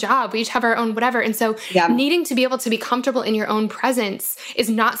have our own job. We each have our own whatever. And so needing to be able to be comfortable in your own presence is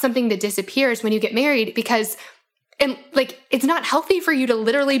not something that disappears when you get married because it's not healthy for you to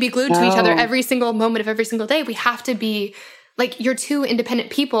literally be glued to each other every single moment of every single day. We have to be like, you're two independent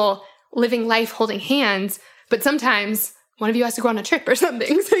people living life holding hands, but sometimes one of you has to go on a trip or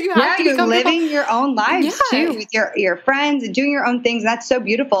something. So you have to be living your own lives too with your friends and doing your own things. That's so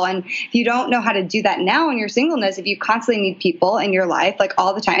beautiful. And if you don't know how to do that now in your singleness, if you constantly need people in your life, like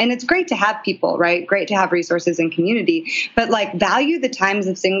all the time, and it's great to have people, right? Great to have resources and community, but like value the times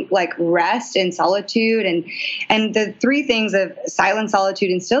of like rest and solitude and the three things of silence, solitude,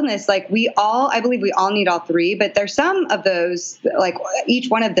 and stillness. Like I believe we all need all three, but there's some of those, like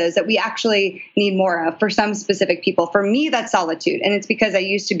each one of those that we actually need more of for some specific people. For me, that's solitude. And it's because I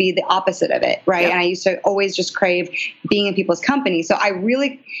used to be the opposite of it, right? Yeah. And I used to always just crave being in people's company. So I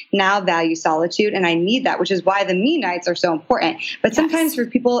really now value solitude and I need that, which is why the me nights are so important. But sometimes for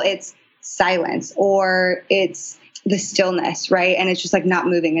people, it's silence or it's the stillness, right? And it's just like not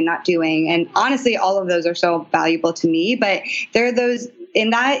moving and not doing. And honestly, all of those are so valuable to me, but there are those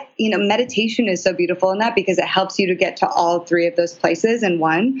in that, meditation is so beautiful in that because it helps you to get to all three of those places in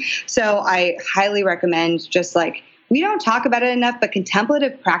one. So I highly recommend just like, we don't talk about it enough, but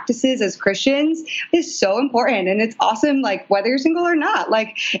contemplative practices as Christians is so important. And it's awesome, like whether you're single or not,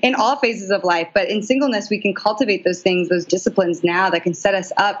 like in all phases of life. But in singleness, we can cultivate those things, those disciplines now that can set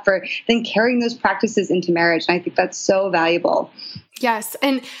us up for then carrying those practices into marriage. And I think that's so valuable. Yes.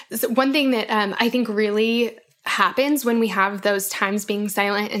 And one thing that I think really happens when we have those times being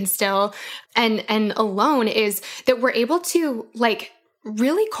silent and still and alone is that we're able to like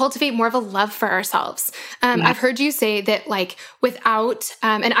really cultivate more of a love for ourselves. I've heard you say that like without,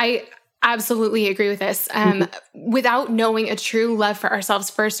 and I absolutely agree with this, without knowing a true love for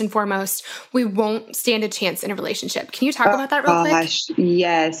ourselves first and foremost, we won't stand a chance in a relationship. Can you talk about that real quick?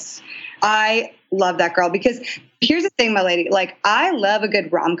 Yes. I love that, girl, because here's the thing, my lady, like I love a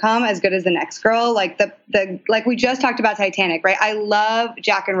good rom-com as good as the next girl. Like like we just talked about Titanic, right? I love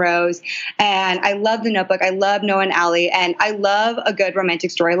Jack and Rose and I love The Notebook. I love Noah and Allie and I love a good romantic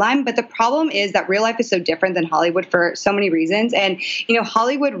storyline. But the problem is that real life is so different than Hollywood for so many reasons. And,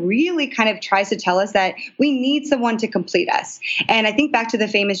 Hollywood really kind of tries to tell us that we need someone to complete us. And I think back to the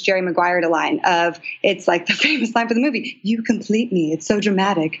famous Jerry Maguire line of, it's like the famous line for the movie, "You complete me." It's so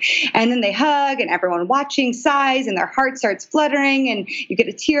dramatic. And then they hug and everyone watching sighs and their heart starts fluttering and you get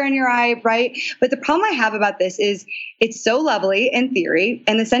a tear in your eye, right? But the problem I have about this is it's so lovely in theory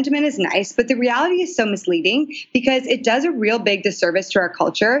and the sentiment is nice, but the reality is so misleading because it does a real big disservice to our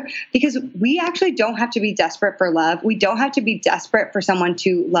culture because we actually don't have to be desperate for love. We don't have to be desperate for someone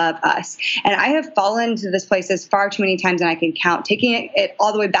to love us. And I have fallen into this place as far too many times than I can count, taking it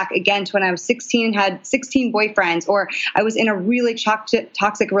all the way back again to when I was 16 and had 16 boyfriends, or I was in a really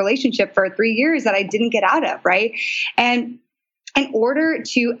toxic relationship for 3 years that I didn't get out of, right? And in order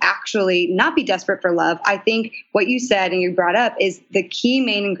to actually not be desperate for love, I think what you said and you brought up is the key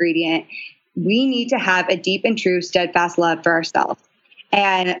main ingredient. We need to have a deep and true steadfast love for ourselves.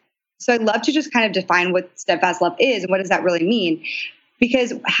 And so I'd love to just kind of define what steadfast love is and what does that really mean?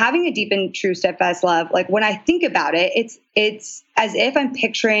 Because having a deep and true steadfast love, like when I think about it, it's as if I'm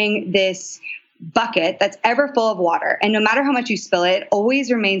picturing this bucket that's ever full of water. And no matter how much you spill it,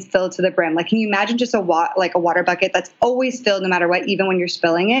 always remains filled to the brim. Like, can you imagine just a water bucket that's always filled no matter what, even when you're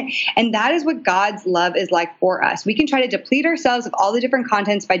spilling it? And that is what God's love is like for us. We can try to deplete ourselves of all the different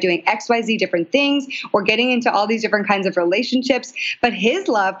contents by doing XYZ different things or getting into all these different kinds of relationships. But his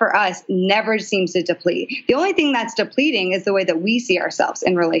love for us never seems to deplete. The only thing that's depleting is the way that we see ourselves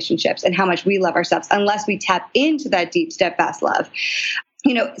in relationships and how much we love ourselves, unless we tap into that deep, steadfast love.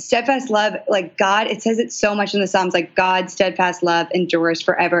 Steadfast love, like God, it says it so much in the Psalms, like God's steadfast love endures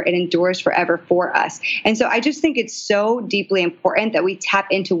forever. It endures forever for us. And so I just think it's so deeply important that we tap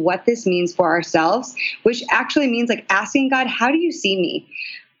into what this means for ourselves, which actually means like asking God, how do you see me?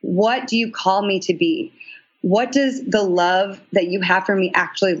 What do you call me to be? What does the love that you have for me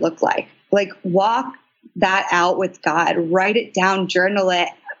actually look like? Like, walk that out with God, write it down, journal it,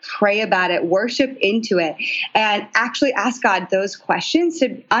 pray about it, worship into it, and actually ask God those questions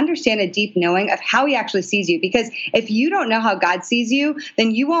to understand a deep knowing of how he actually sees you. Because if you don't know how God sees you, then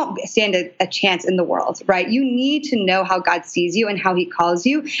you won't stand a chance in the world, right? You need to know how God sees you and how he calls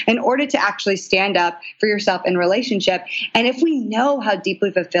you in order to actually stand up for yourself in relationship. And if we know how deeply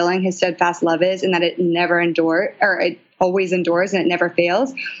fulfilling his steadfast love is and that it never endures, or it always endures and it never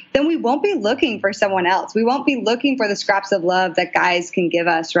fails, then we won't be looking for someone else. We won't be looking for the scraps of love that guys can give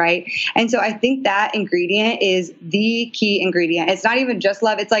us, right? And so I think that ingredient is the key ingredient. It's not even just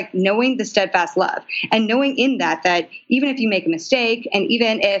love. It's like knowing the steadfast love and knowing in that even if you make a mistake and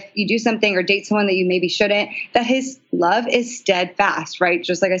even if you do something or date someone that you maybe shouldn't, that his love is steadfast, right?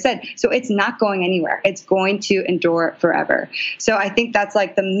 Just like I said. So it's not going anywhere. It's going to endure forever. So I think that's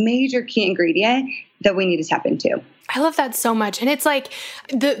like the major key ingredient that we need to tap into. I love that so much. And it's like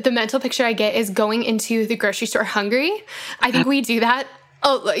the mental picture I get is going into the grocery store hungry. I think we do that.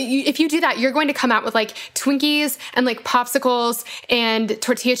 Oh, if you do that, you're going to come out with like Twinkies and like popsicles and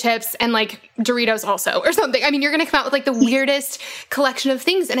tortilla chips and like Doritos also or something. I mean, you're going to come out with like the weirdest collection of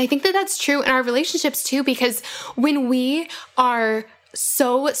things. And I think that that's true in our relationships too, because when we are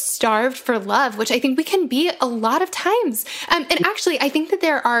so starved for love, which I think we can be a lot of times. And actually, I think that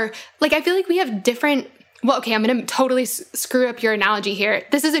there are, like, I feel like we have different. Well, okay, I'm going to totally screw up your analogy here.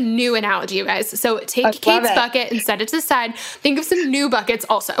 This is a new analogy, you guys. So take Kate's bucket and set it to the side. Think of some new buckets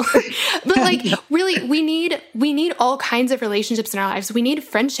also. But like, really, we need all kinds of relationships in our lives. We need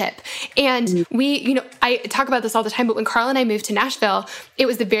friendship. And I talk about this all the time, but when Carl and I moved to Nashville, it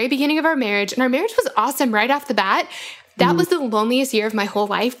was the very beginning of our marriage, and our marriage was awesome right off the bat. That was the loneliest year of my whole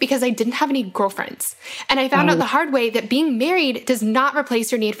life because I didn't have any girlfriends. And I found out the hard way that being married does not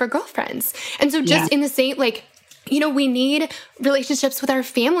replace your need for girlfriends. And so just in the same, we need relationships with our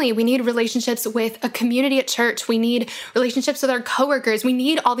family. We need relationships with a community at church. We need relationships with our coworkers. We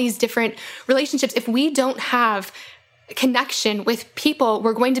need all these different relationships. If we don't have connection with people,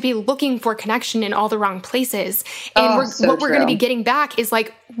 we're going to be looking for connection in all the wrong places. And what we're going to be getting back is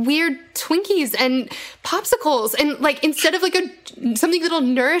like weird Twinkies and popsicles and like instead of like something that'll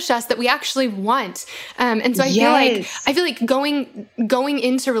nourish us that we actually want. And so I feel like going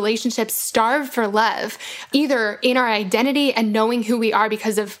into relationships starved for love, either in our identity and knowing who we are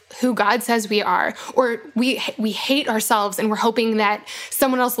because of who God says we are, or we hate ourselves and we're hoping that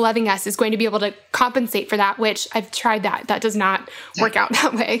someone else loving us is going to be able to compensate for that, which I've tried that. That does not work out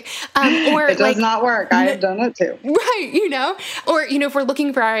that way. Or it does not work. I have done it too. Right. Or, if we're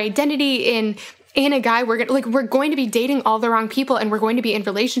looking for our identity in a guy, we're going to be dating all the wrong people and we're going to be in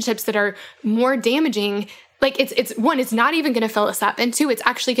relationships that are more damaging. Like it's one, it's not even going to fill us up. And two, it's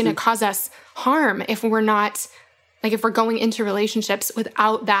actually going to cause us harm if we're going into relationships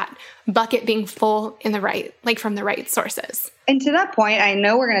without that bucket being full from the right sources. And to that point, I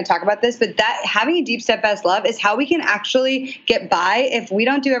know we're going to talk about this, but that having a deep steadfast love is how we can actually get by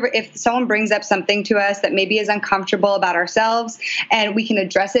if someone brings up something to us that maybe is uncomfortable about ourselves, and we can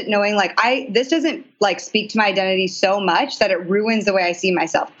address it knowing this doesn't speak to my identity so much that it ruins the way I see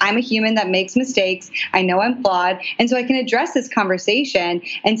myself. I'm a human that makes mistakes. I know I'm flawed. And so I can address this conversation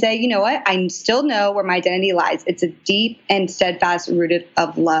and say, you know what? I still know where my identity lies. It's a deep and steadfast rooted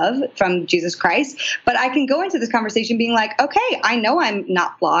of love from Jesus Christ. But I can go into this conversation being like, okay, I know I'm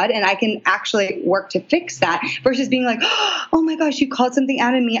not flawed and I can actually work to fix that, versus being like, oh my gosh, you called something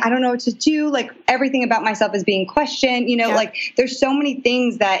out of me. I don't know what to do. Like everything about myself is being questioned. There's so many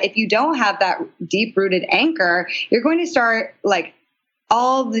things that if you don't have that deep rooted anchor, you're going to start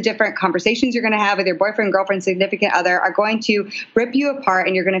all the different conversations you're going to have with your boyfriend, girlfriend, significant other are going to rip you apart,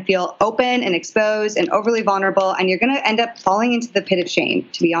 and you're going to feel open and exposed and overly vulnerable, and you're going to end up falling into the pit of shame,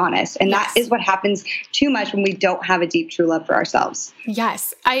 to be honest. And that is what happens too much when we don't have a deep, true love for ourselves.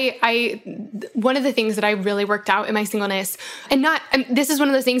 Yes. One of the things that I really worked out in my singleness, this is one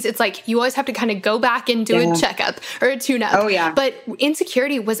of those things, it's like you always have to kind of go back and do a checkup or a tune-up. Oh, yeah. But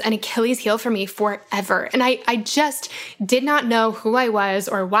insecurity was an Achilles heel for me forever. And I just did not know who I was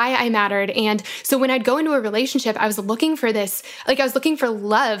or why I mattered. And so when I'd go into a relationship, I was looking for this, like I was looking for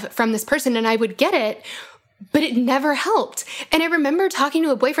love from this person, and I would get it, but it never helped. And I remember talking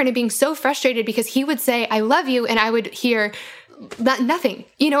to a boyfriend and being so frustrated because he would say, I love you. And I would hear nothing.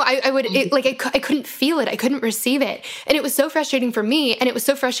 I couldn't feel it. I couldn't receive it. And it was so frustrating for me. And it was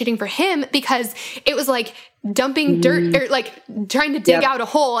so frustrating for him because it was like dumping dirt or like trying to dig out a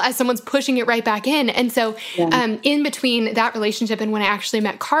hole as someone's pushing it right back in. And so in between that relationship and when I actually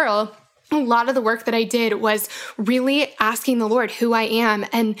met Carl, a lot of the work that I did was really asking the Lord who I am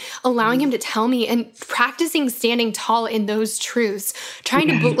and allowing him to tell me and practicing standing tall in those truths, trying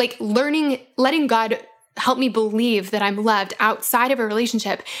to letting God help me believe that I'm loved outside of a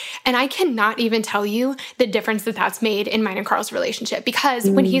relationship. And I cannot even tell you the difference that that's made in mine and Carl's relationship, because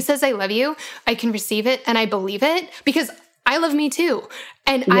when he says, I love you, I can receive it and I believe it because I love me too.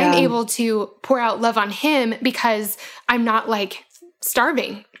 And I'm able to pour out love on him because I'm not like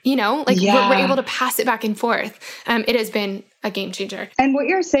starving, we're able to pass it back and forth. It has been a game changer. And what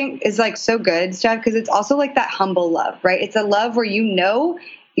you're saying is like so good, Steph, because it's also like that humble love, right? It's a love where you're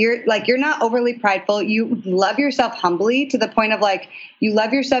not overly prideful. You love yourself humbly to the point of like, you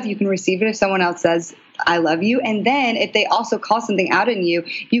love yourself. You can receive it if someone else says, I love you. And then if they also call something out in you,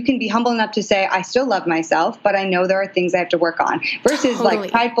 you can be humble enough to say, I still love myself, but I know there are things I have to work on. Versus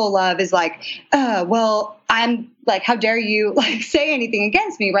like prideful love is like, I'm like, how dare you like say anything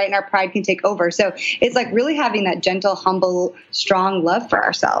against me, right? And our pride can take over. So it's like really having that gentle, humble, strong love for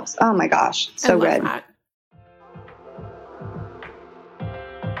ourselves. Oh my gosh. So good. That.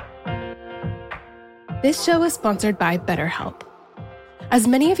 This show is sponsored by BetterHelp. As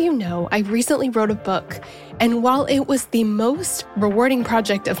many of you know, I recently wrote a book, and while it was the most rewarding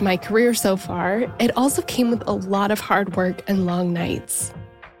project of my career so far, it also came with a lot of hard work and long nights.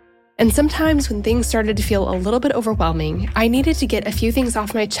 And sometimes when things started to feel a little bit overwhelming, I needed to get a few things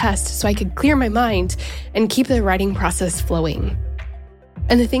off my chest so I could clear my mind and keep the writing process flowing.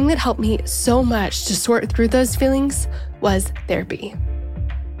 And the thing that helped me so much to sort through those feelings was therapy.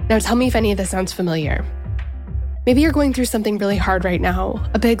 Now tell me if any of this sounds familiar. Maybe you're going through something really hard right now,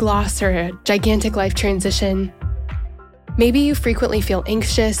 a big loss or a gigantic life transition. Maybe you frequently feel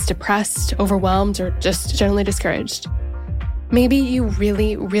anxious, depressed, overwhelmed, or just generally discouraged. Maybe you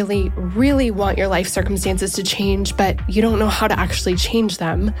really, really, really want your life circumstances to change, but you don't know how to actually change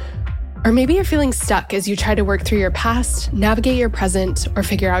them. Or maybe you're feeling stuck as you try to work through your past, navigate your present, or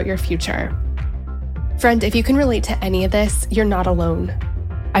figure out your future. Friend, if you can relate to any of this, you're not alone.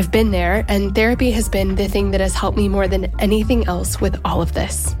 I've been there, and therapy has been the thing that has helped me more than anything else with all of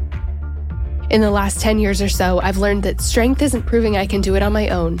this. In the last 10 years or so, I've learned that strength isn't proving I can do it on my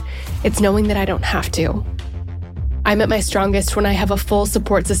own. It's knowing that I don't have to. I'm at my strongest when I have a full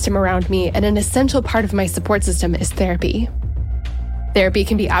support system around me, and an essential part of my support system is therapy. Therapy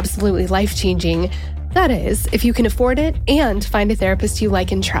can be absolutely life-changing. That is, if you can afford it and find a therapist you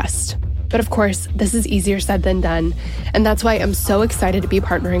like and trust. But of course, this is easier said than done, and that's why I'm so excited to be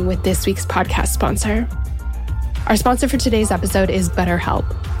partnering with this week's podcast sponsor. Our sponsor for today's episode is BetterHelp.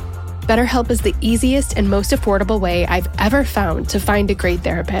 BetterHelp is the easiest and most affordable way I've ever found to find a great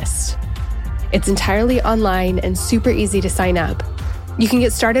therapist. It's entirely online and super easy to sign up. You can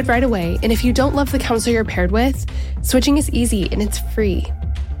get started right away, and if you don't love the counselor you're paired with, switching is easy and it's free.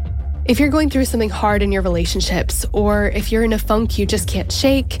 If you're going through something hard in your relationships, or if you're in a funk you just can't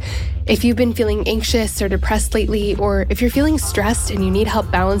shake, if you've been feeling anxious or depressed lately, or if you're feeling stressed and you need help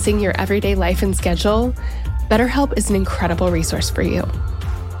balancing your everyday life and schedule, BetterHelp is an incredible resource for you.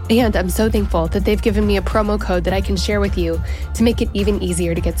 And I'm so thankful that they've given me a promo code that I can share with you to make it even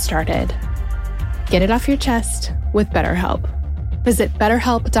easier to get started. Get it off your chest with BetterHelp. Visit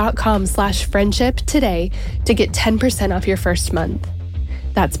betterhelp.com/friendship today to get 10% off your first month.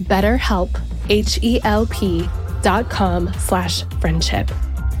 That's BetterHelp, HELP.com/friendship.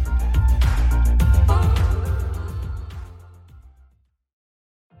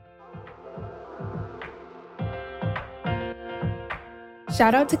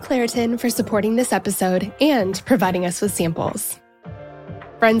 Shout out to Claritin for supporting this episode and providing us with samples.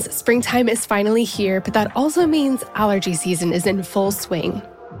 Friends, springtime is finally here, but that also means allergy season is in full swing.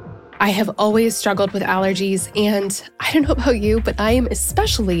 I have always struggled with allergies, and I don't know about you, but I am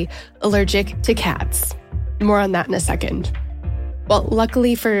especially allergic to cats. More on that in a second. Well,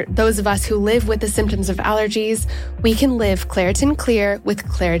 luckily for those of us who live with the symptoms of allergies, we can live Claritin Clear with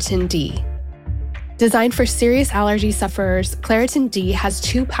Claritin D. Designed for serious allergy sufferers, Claritin D has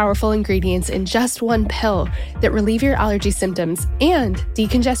 2 powerful ingredients in just one pill that relieve your allergy symptoms and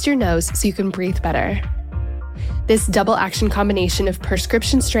decongest your nose so you can breathe better. This double-action combination of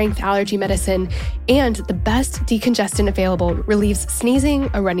prescription-strength allergy medicine and the best decongestant available relieves sneezing,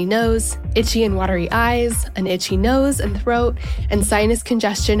 a runny nose, itchy and watery eyes, an itchy nose and throat, and sinus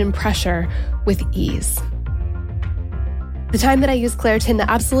congestion and pressure with ease. The time that I use Claritin the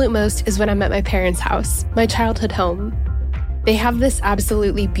absolute most is when I'm at my parents' house, my childhood home. They have this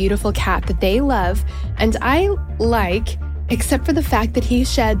absolutely beautiful cat that they love, and I like, except for the fact that he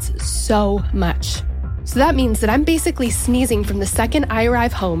sheds so much. So that means that I'm basically sneezing from the second I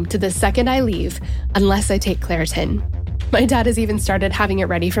arrive home to the second I leave, unless I take Claritin. My dad has even started having it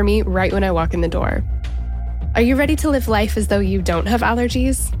ready for me right when I walk in the door. Are you ready to live life as though you don't have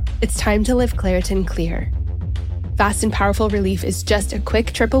allergies? It's time to live Claritin Clear. Fast and powerful relief is just a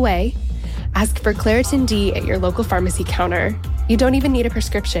quick trip away. Ask for Claritin D at your local pharmacy counter. You don't even need a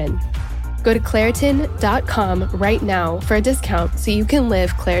prescription. Go to Claritin.com right now for a discount so you can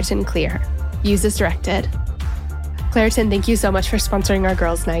live Claritin Clear. Use as directed. Claritin, thank you so much for sponsoring our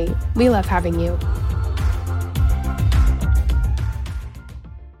girls' night. We love having you.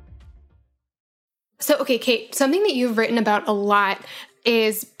 So, okay, Kait, something that you've written about a lot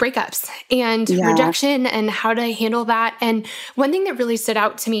is breakups and rejection and how to handle that. And one thing that really stood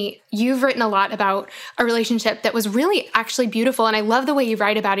out to me, you've written a lot about a relationship that was really actually beautiful. And I love the way you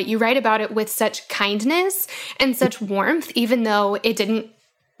write about it. You write about it with such kindness and such warmth, even though it didn't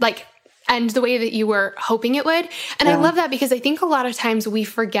end the way that you were hoping it would. And I love that because I think a lot of times we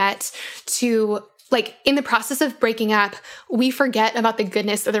forget to, in the process of breaking up, we forget about the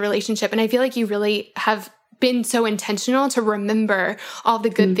goodness of the relationship. And I feel like you really have been so intentional to remember all the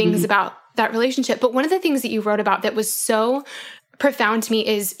good things about that relationship. But one of the things that you wrote about that was so profound to me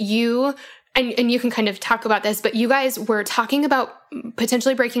is you, and you can kind of talk about this, but you guys were talking about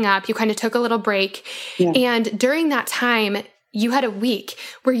potentially breaking up. You kind of took a little break. Yeah. And during that time, you had a week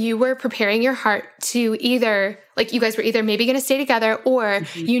where you were preparing your heart to either, you guys were either maybe going to stay together, or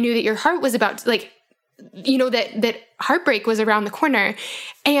you knew that your heart was about to, that heartbreak was around the corner.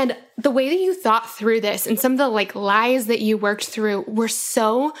 And the way that you thought through this and some of the lies that you worked through were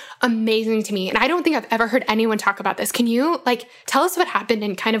so amazing to me. And I don't think I've ever heard anyone talk about this. Can you tell us what happened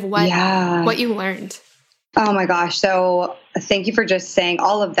and kind of what you learned? Oh my gosh. So thank you for just saying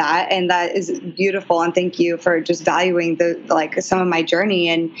all of that. And that is beautiful. And thank you for just valuing some of my journey.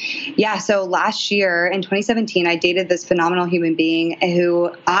 And so last year in 2017, I dated this phenomenal human being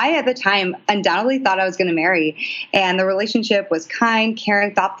who I, at the time, undoubtedly thought I was going to marry. And the relationship was kind,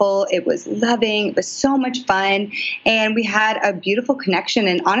 caring, thoughtful. It was loving. It was so much fun. And we had a beautiful connection.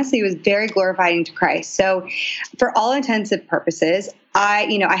 And honestly, it was very glorifying to Christ. So for all intents and purposes, I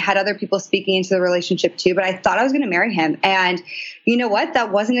had other people speaking into the relationship too, but I thought I was going to marry him. And you know what?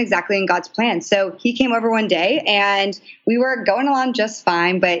 That wasn't exactly in God's plan. So he came over one day and we were going along just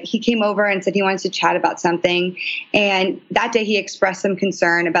fine, but he came over and said he wanted to chat about something. And that day he expressed some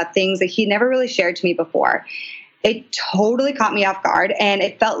concern about things that he never really shared to me before. It totally caught me off guard, and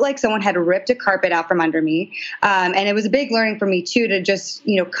it felt like someone had ripped a carpet out from under me. And it was a big learning for me too, to just,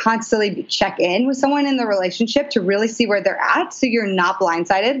 constantly check in with someone in the relationship to really see where they're at, so you're not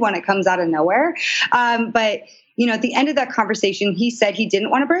blindsided when it comes out of nowhere. But at the end of that conversation, he said he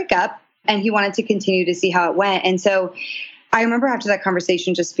didn't want to break up and he wanted to continue to see how it went. And so I remember after that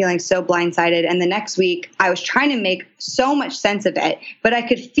conversation just feeling so blindsided. And the next week I was trying to make so much sense of it, but I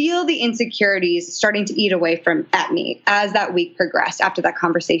could feel the insecurities starting to eat away at me as that week progressed after that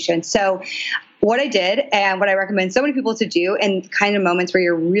conversation. So what I did, and what I recommend so many people to do in kind of moments where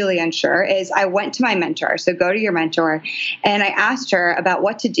you're really unsure, is I went to my mentor. So go to your mentor, and I asked her about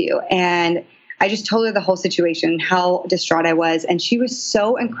what to do. And I just told her the whole situation, how distraught I was. And she was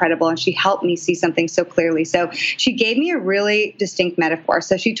so incredible. And she helped me see something so clearly. So she gave me a really distinct metaphor.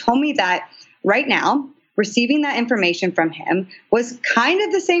 So she told me that right now, receiving that information from him was kind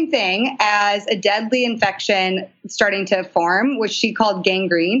of the same thing as a deadly infection starting to form, which she called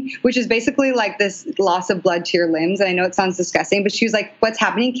gangrene, which is basically this loss of blood to your limbs. And I know it sounds disgusting, but she was like, what's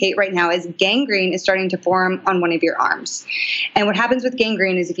happening, Kait, right now is gangrene is starting to form on one of your arms. And what happens with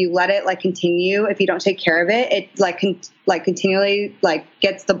gangrene is if you let it continue, if you don't take care of it, it continually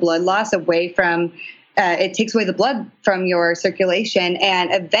gets the blood loss away from it takes away the blood from your circulation. And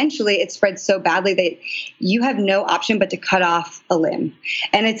eventually it spreads so badly that you have no option but to cut off a limb.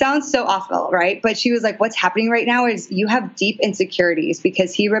 And it sounds so awful, right? But she was like, what's happening right now is you have deep insecurities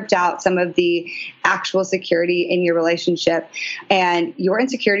because he ripped out some of the actual security in your relationship. And your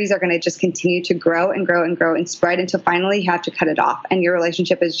insecurities are going to just continue to grow and grow and grow and spread until finally you have to cut it off. And your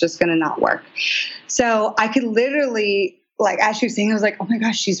relationship is just going to not work. So I could literally, like, as she was saying, I was like, oh my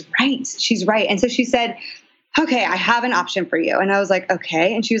gosh, she's right. She's right. And so she said, okay, I have an option for you. And I was like,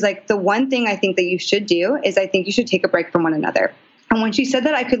 okay. And she was like, the one thing I think that you should do is I think you should take a break from one another. And when she said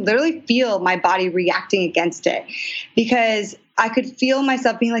that, I could literally feel my body reacting against it because I could feel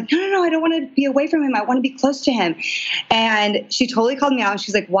myself being like, no, I don't want to be away from him. I want to be close to him. And she totally called me out. And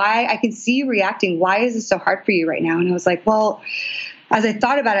she's like, why? I can see you reacting. Why is this so hard for you right now? And I was like, well, as I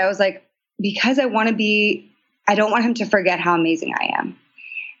thought about it, I was like, because I don't want him to forget how amazing I am.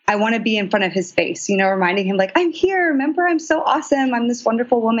 I want to be in front of his face, reminding him like, I'm here. Remember, I'm so awesome. I'm this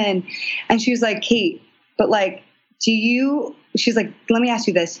wonderful woman. And she was like, Kate, but like, she's like, let me ask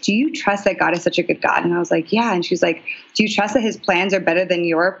you this. Do you trust that God is such a good God? And I was like, yeah. And she's like, do you trust that his plans are better than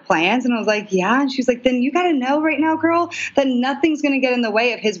your plans? And I was like, yeah. And she's like, then you got to know right now, girl, that nothing's going to get in the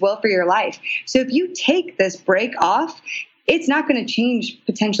way of his will for your life. So if you take this break off, it's not going to change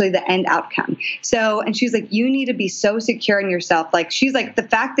potentially the end outcome. So, and she's like, you need to be so secure in yourself. Like, she's like, the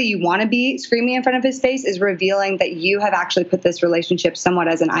fact that you want to be screaming in front of his face is revealing that you have actually put this relationship somewhat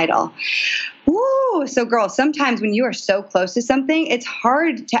as an idol. Woo! So girl, sometimes when you are so close to something, it's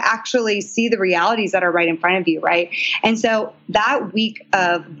hard to actually see the realities that are right in front of you, right? And so that week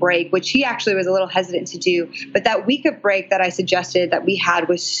of break, which he actually was a little hesitant to do, but that week of break that I suggested that we had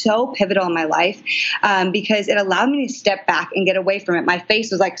was so pivotal in my life because it allowed me to step back and get away from it. My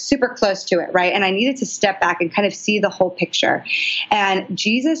face was like super close to it, right? And I needed to step back and kind of see the whole picture. And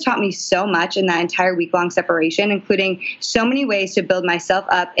Jesus taught me so much in that entire week-long separation, including so many ways to build myself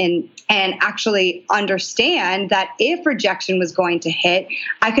up and actually understand that if rejection was going to hit,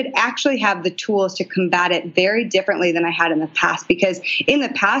 I could actually have the tools to combat it very differently than I had in the past. Because in the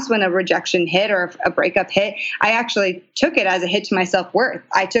past, when a rejection hit or a breakup hit, I actually took it as a hit to my self-worth.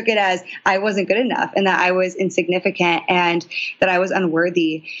 I took it as I wasn't good enough and that I was insignificant and that I was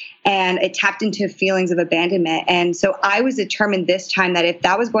unworthy. And it tapped into feelings of abandonment. And so I was determined this time that if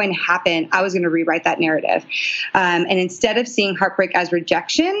that was going to happen, I was going to rewrite that narrative. And instead of seeing heartbreak as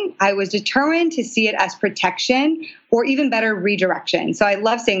rejection, I was determined to see it as protection, or even better, redirection. So I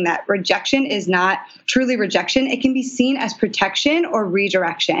love saying that rejection is not truly rejection. It can be seen as protection or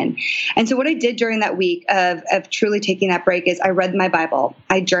redirection. And so what I did during that week of truly taking that break is I read my Bible.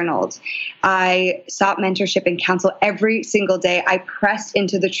 I journaled. I sought mentorship and counsel every single day. I pressed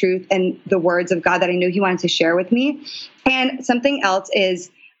into the truth and the words of God that I knew he wanted to share with me. And something else is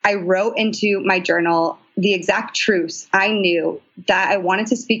I wrote into my journal the exact truths I knew that I wanted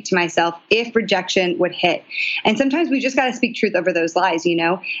to speak to myself if rejection would hit. And sometimes we just got to speak truth over those lies,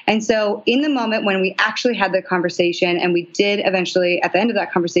 And so in the moment when we actually had the conversation and we did eventually at the end of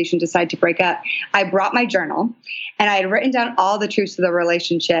that conversation decide to break up, I brought my journal and I had written down all the truths of the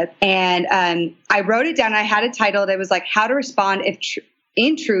relationship. And I wrote it down. And I had it titled, it was like, how to respond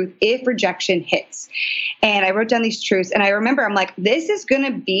in truth, if rejection hits. And I wrote down these truths. And I remember I'm like, this is going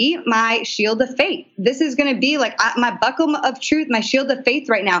to be my shield of faith. This is going to be like my buckle of truth, my shield of faith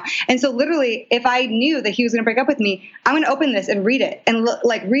right now. And so literally, if I knew that he was going to break up with me, I'm going to open this and read it and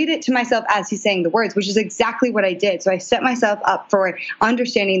read it to myself as he's saying the words, which is exactly what I did. So I set myself up for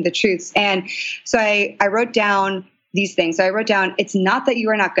understanding the truths. And so I wrote down these things. So I wrote down, it's not that you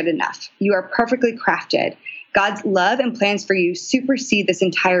are not good enough. You are perfectly crafted. God's love and plans for you supersede this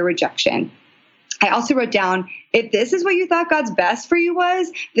entire rejection. I also wrote down, if this is what you thought God's best for you was,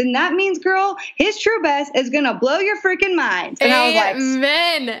 then that means, girl, his true best is going to blow your freaking mind. And I was like,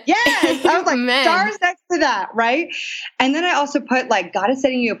 amen. Yes. I was like, Amen. Stars next to that, right? And then I also put God is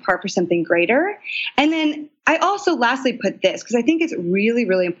setting you apart for something greater. And then I also lastly put this, because I think it's really,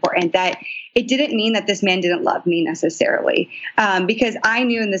 really important that it didn't mean that this man didn't love me necessarily, because I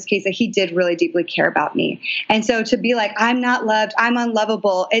knew in this case that he did really deeply care about me. And so to be like, I'm not loved, I'm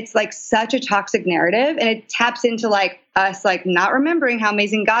unlovable, it's like such a toxic narrative. And it taps into us not remembering how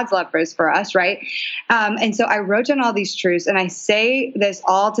amazing God's love is for us, right? And so I wrote down all these truths, and I say this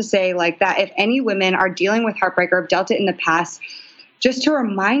all to say that if any women are dealing with heartbreak or have dealt it in the past, just to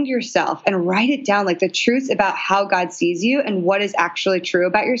remind yourself and write it down, like the truths about how God sees you and what is actually true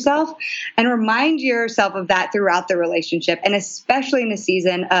about yourself, and remind yourself of that throughout the relationship, and especially in a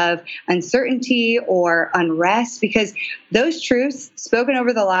season of uncertainty or unrest, because those truths spoken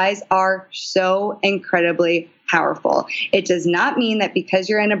over the lies are so incredibly powerful. It does not mean that because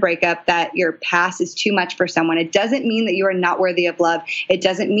you're in a breakup that your past is too much for someone. It doesn't mean that you are not worthy of love. It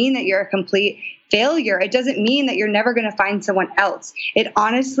doesn't mean that you're a complete failure. It doesn't mean that you're never going to find someone else. It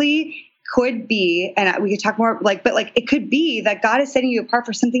honestly could be, and we could talk more, but it could be that God is setting you apart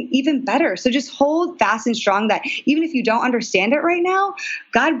for something even better. So just hold fast and strong that even if you don't understand it right now,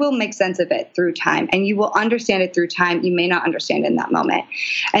 God will make sense of it through time, and you will understand it through time. You may not understand it in that moment.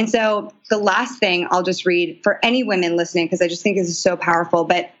 And so the last thing I'll just read for any women listening, because I just think this is so powerful,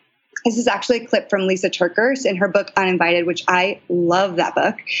 but this is actually a clip from Lisa Turkers in her book, Uninvited, which I love that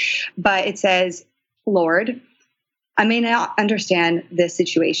book. But it says, Lord, I may not understand this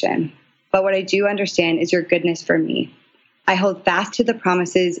situation, but what I do understand is your goodness for me. I hold fast to the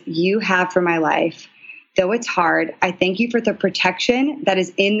promises you have for my life. Though it's hard, I thank you for the protection that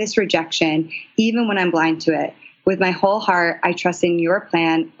is in this rejection, even when I'm blind to it. With my whole heart, I trust in your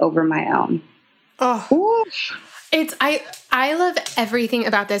plan over my own. Oh, Ooh. I love everything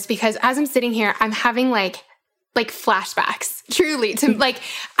about this, because as I'm sitting here, I'm having like flashbacks, truly, to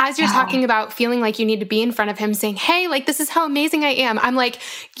as you're talking about feeling like you need to be in front of him saying, hey, this is how amazing I am. I'm like,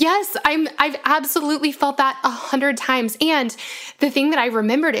 yes, I've absolutely felt that 100 times. And the thing that I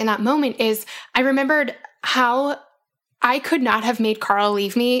remembered in that moment is I remembered how I could not have made Carl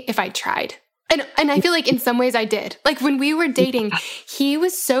leave me if I tried. And I feel like in some ways I did. When we were dating, he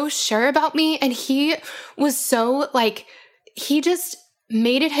was so sure about me, and he was so he just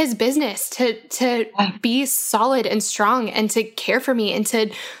made it his business to be solid and strong and to care for me and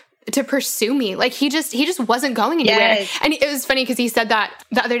to pursue me. He just wasn't going anywhere. Yes. And it was funny because he said that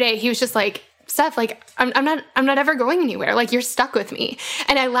the other day. He was just like, Steph, I'm not ever going anywhere. You're stuck with me.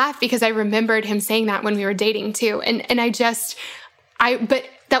 And I laughed because I remembered him saying that when we were dating too. And but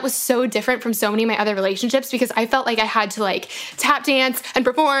that was so different from so many of my other relationships, because I felt like I had to tap dance and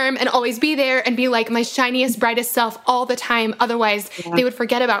perform and always be there and be my shiniest, brightest self all the time. Otherwise they would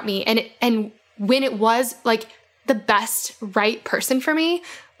forget about me. And when it was the best right person for me,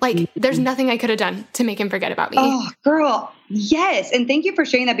 there's nothing I could have done to make him forget about me. Oh, girl. Yes. And thank you for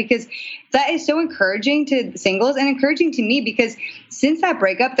sharing that, because that is so encouraging to singles and encouraging to me, because since that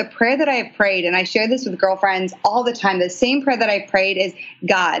breakup, the prayer that I have prayed, and I share this with girlfriends all the time, the same prayer that I prayed is,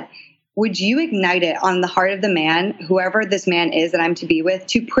 God, would you ignite it on the heart of the man, whoever this man is that I'm to be with,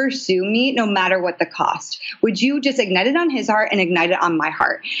 to pursue me no matter what the cost? Would you just ignite it on his heart and ignite it on my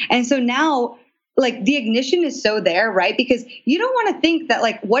heart? And so now, the ignition is so there, right? Because you don't want to think that,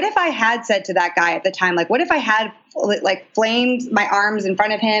 what if I had said to that guy at the time, what if I had flamed my arms in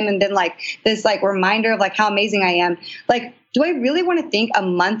front of him and been this reminder of how amazing I am? Do I really want to think a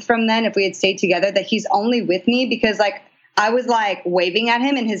month from then, if we had stayed together, that he's only with me because I was waving at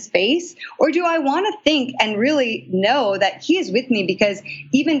him in his face? Or do I want to think and really know that he is with me because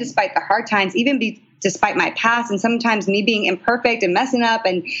even despite the hard times, despite my past and sometimes me being imperfect and messing up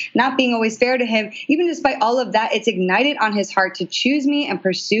and not being always fair to him, even despite all of that, it's ignited on his heart to choose me and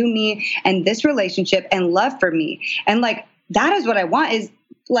pursue me and this relationship and love for me. And that is what I want, is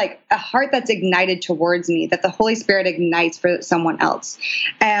a heart that's ignited towards me, that the Holy Spirit ignites for someone else.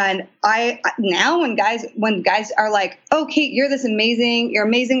 And now when guys are oh, Kait, you're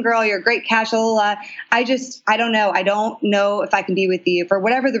amazing girl, you're a great catch, blah, blah, blah. I don't know. I don't know if I can be with you for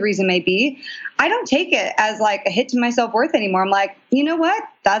whatever the reason may be. I don't take it as a hit to my self-worth anymore. I'm you know what?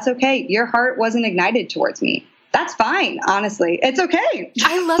 That's okay. Your heart wasn't ignited towards me. That's fine. Honestly, it's okay.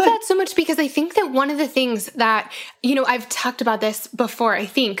 I love that so much, because I think that one of the things that, I've talked about this before, I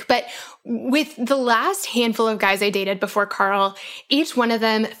think, but with the last handful of guys I dated before Carl, each one of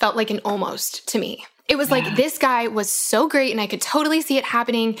them felt like an almost to me. It was this guy was so great and I could totally see it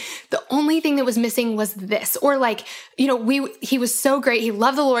happening. The only thing that was missing was this. Or he was so great. He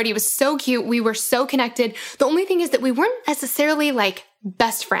loved the Lord. He was so cute. We were so connected. The only thing is that we weren't necessarily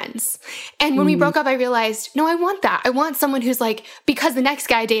best friends. And when we broke up, I realized, no, I want that. I want someone who's because the next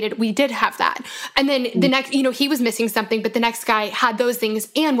guy I dated, we did have that. And then the next, he was missing something, but the next guy had those things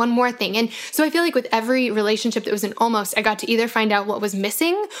and one more thing. And so I feel with every relationship that was an almost, I got to either find out what was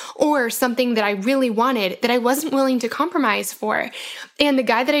missing or something that I really wanted that I wasn't willing to compromise for. And the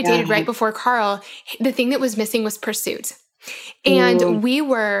guy that I dated right before Carl, the thing that was missing was pursuit. And we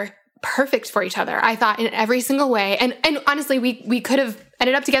were perfect for each other, I thought, in every single way. And honestly, we could have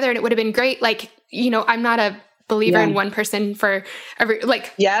ended up together and it would have been great. I'm not a believer in one person for every,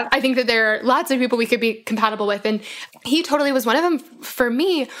 like, I think that there are lots of people we could be compatible with. And he totally was one of them for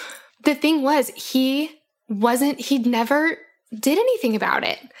me. The thing was, he never did anything about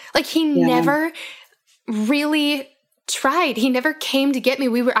it. Like, he never really tried. He never came to get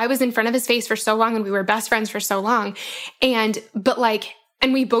me. I was in front of his face for so long, and we were best friends for so long. And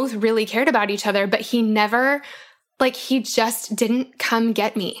we both really cared about each other, but he never, like, he just didn't come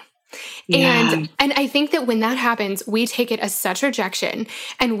get me. And I think that when that happens, we take it as such rejection,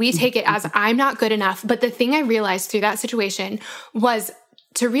 and we take it as I'm not good enough. But the thing I realized through that situation was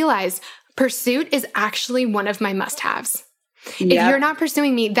to realize pursuit is actually one of my must-haves. If you're not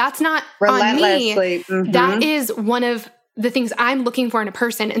pursuing me, that's not on me. That is one of the things I'm looking for in a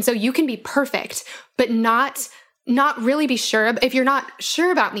person. And so you can be perfect, but not really be sure. If you're not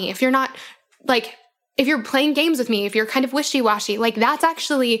sure about me, if you're not, like, if you're playing games with me, if you're kind of wishy-washy, like, that's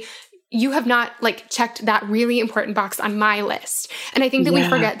actually, you have not, like, checked that really important box on my list. And I think that we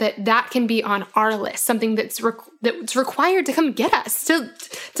forget that can be on our list, something that's required to come get us, to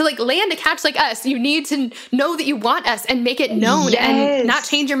like land a catch like us. You need to know that you want us and make it known and not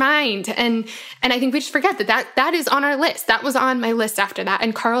change your mind. And I think we just forget that is on our list. That was on my list after that.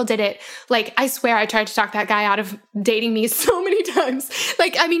 And Carl did it. Like, I swear I tried to talk that guy out of dating me so many times.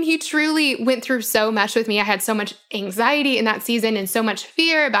 Like, I mean, he truly went through so much with me. I had so much anxiety in that season and so much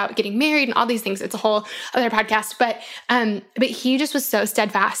fear about getting married and all these things. It's a whole other podcast. But he just was so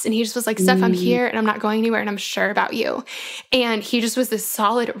steadfast, and he just was like, Steph, I'm here and I'm not going anywhere, and I'm sure about you. And he just was this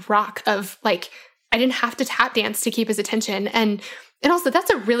solid rock of, like, I didn't have to tap dance to keep his attention. And also, that's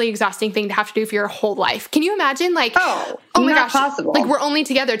a really exhausting thing to have to do for your whole life. Can you imagine, like, oh my gosh, possible. Like, we're only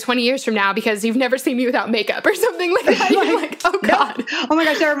together 20 years from now because you've never seen me without makeup or something like that. You're like, oh God. No. Oh my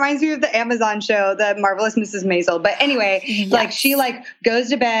gosh, that reminds me of the Amazon show, The Marvelous Mrs. Maisel. But anyway, like, she, like, goes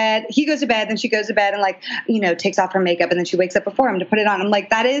to bed, he goes to bed, then she goes to bed and, like, you know, takes off her makeup, and then she wakes up before him to put it on. I'm like,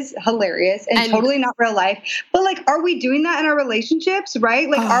 that is hilarious and totally not real life. But, like, are we doing that in our relationships, right?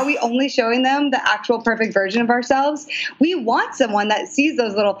 Like, are we only showing them the actual perfect version of ourselves? We want someone that sees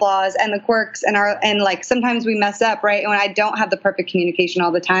those little flaws and the quirks and like, sometimes we mess up, right? And when I don't have the perfect communication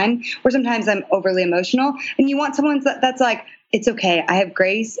all the time, or sometimes I'm overly emotional, and you want someone that's like, it's okay. I have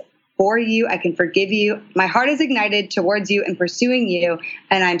grace for you. I can forgive you. My heart is ignited towards you and pursuing you,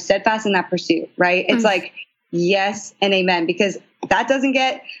 and I'm steadfast in that pursuit, right? It's like, yes and amen, because that doesn't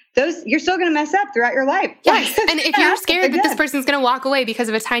get those, you're still going to mess up throughout your life. Yes. And if you're scared that this person's going to walk away because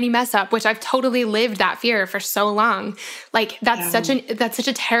of a tiny mess up, which I've totally lived that fear for so long, like, that's such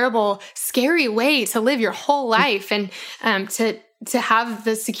a terrible, scary way to live your whole life. And to have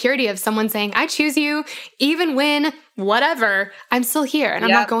the security of someone saying, I choose you, even when whatever, I'm still here and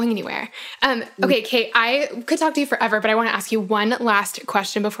I'm not going anywhere. Okay, Kait, I could talk to you forever, but I want to ask you one last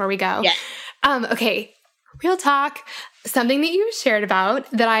question before we go. Yeah. Okay. Real talk, something that you shared about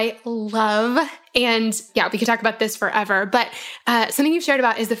that I love, and we could talk about this forever, but something you've shared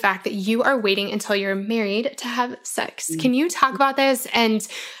about is the fact that you are waiting until you're married to have sex. Can you talk about this and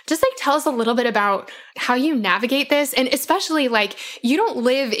just, like, tell us a little bit about how you navigate this? And especially, like, you don't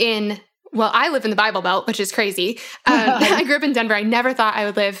live in, well, I live in the Bible Belt, which is crazy. I grew up in Denver. I never thought I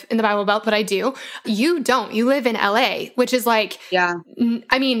would live in the Bible Belt, but I do. You don't. You live in LA, which is like,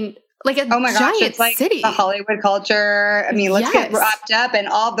 I mean, like a giant it's like city. The Hollywood culture. I mean, let's get wrapped up in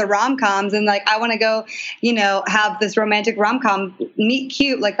all the rom-coms, and, like, I want to go, you know, have this romantic rom-com, meet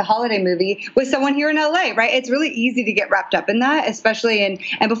cute, like the holiday movie, with someone here in LA, right? It's really easy to get wrapped up in that, especially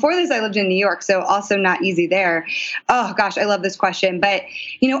and before this, I lived in New York, so also not easy there. Oh gosh, I love this question. But,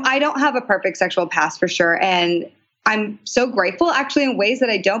 you know, I don't have a perfect sexual past for sure. And I'm so grateful, actually, in ways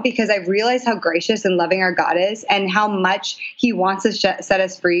that I don't, because I realize how gracious and loving our God is and how much he wants to set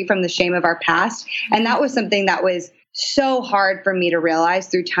us free from the shame of our past. And that was something that was so hard for me to realize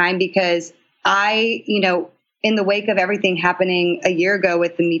through time, because I, you know, in the wake of everything happening a year ago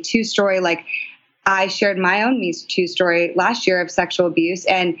with the Me Too story, like, I shared my own Me Too story last year of sexual abuse,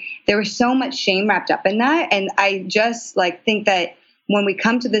 and there was so much shame wrapped up in that. And I just, like, think that when we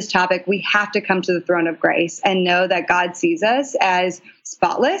come to this topic, we have to come to the throne of grace and know that God sees us as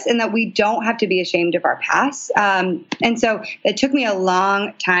spotless and that we don't have to be ashamed of our past. And so it took me a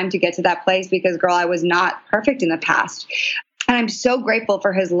long time to get to that place because, girl, I was not perfect in the past. And I'm so grateful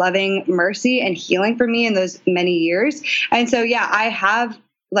for his loving mercy and healing for me in those many years. And so, I have,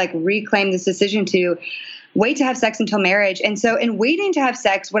 like, reclaimed this decision to wait to have sex until marriage. And so in waiting to have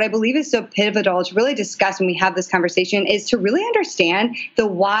sex, what I believe is so pivotal to really discuss when we have this conversation is to really understand the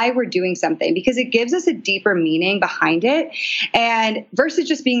why we're doing something, because it gives us a deeper meaning behind it, and versus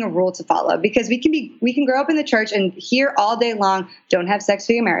just being a rule to follow. Because we can grow up in the church and hear all day long, don't have sex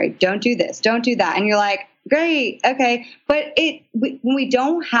till you're married, don't do this, don't do that. And you're like, Great. Okay. But when we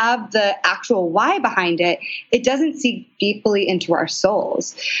don't have the actual why behind it, it doesn't sink deeply into our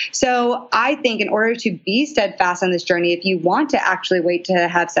souls. So I think in order to be steadfast on this journey, if you want to actually wait to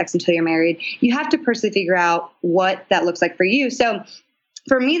have sex until you're married, you have to personally figure out what that looks like for you. So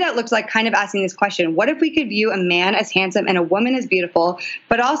for me, that looks like kind of asking this question: what if we could view a man as handsome and a woman as beautiful,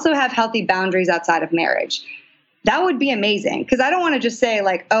 but also have healthy boundaries outside of marriage? That would be amazing, because I don't want to just say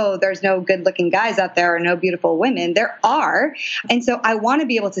like, oh, there's no good looking guys out there or no beautiful women. There are. And so I want to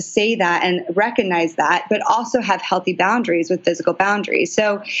be able to say that and recognize that, but also have healthy boundaries with physical boundaries.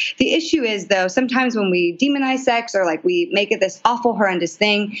 So the issue is, though, sometimes when we demonize sex or like we make it this awful, horrendous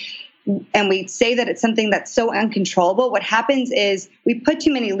thing, and we say that it's something that's so uncontrollable, what happens is we put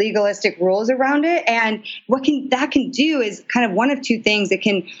too many legalistic rules around it. And what that can do is kind of one of two things. It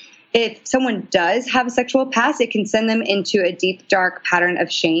can, if someone does have a sexual past, it can send them into a deep, dark pattern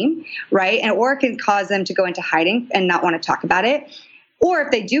of shame, right? Or it can cause them to go into hiding and not want to talk about it. Or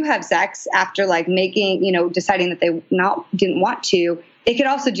if they do have sex after like making, deciding that they didn't want to, it could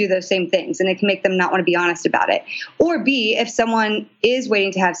also do those same things, and it can make them not want to be honest about it. Or B, if someone is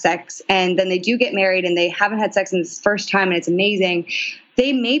waiting to have sex and then they do get married and they haven't had sex in this first time and it's amazing,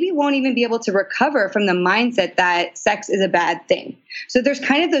 they maybe won't even be able to recover from the mindset that sex is a bad thing. So there's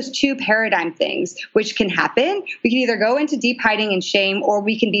kind of those two paradigm things which can happen. We can either go into deep hiding and shame, or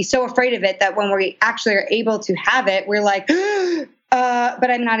we can be so afraid of it that when we actually are able to have it, we're like, but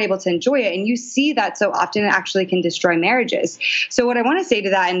I'm not able to enjoy it. And you see that so often, it actually can destroy marriages. So what I want to say to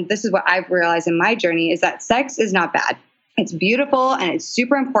that, and this is what I've realized in my journey, is that sex is not bad. It's beautiful and it's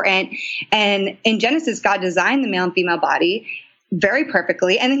super important. And in Genesis, God designed the male and female body very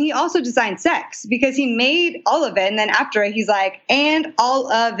perfectly. And then he also designed sex, because he made all of it. And then after it, he's like, and all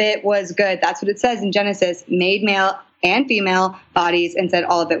of it was good. That's what it says in Genesis: made male and female bodies, and said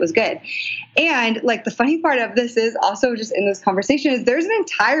all of it was good. And like the funny part of this is also just in this conversation is there's an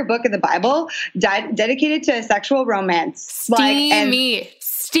entire book in the Bible dedicated to sexual romance. Steamy.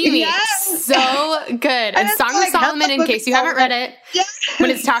 Yes. So good. And Song of Solomon, in case you haven't read it, when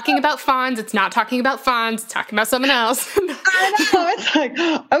it's talking about fawns, it's not talking about fawns, it's talking about someone else. I know. It's like,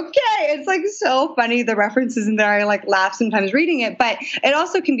 okay. It's like so funny. The references in there, I like laugh sometimes reading it, but it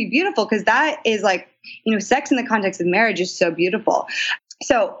also can be beautiful, because that is like, sex in the context of marriage is so beautiful.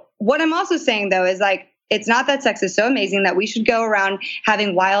 So what I'm also saying, though, is like, it's not that sex is so amazing that we should go around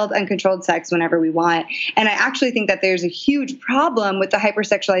having wild, uncontrolled sex whenever we want. And I actually think that there's a huge problem with the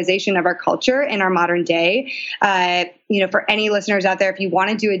hypersexualization of our culture in our modern day. For any listeners out there, if you want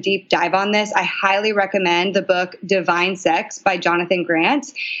to do a deep dive on this, I highly recommend the book Divine Sex by Jonathan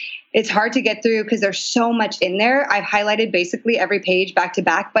Grant. It's hard to get through because there's so much in there. I've highlighted basically every page back to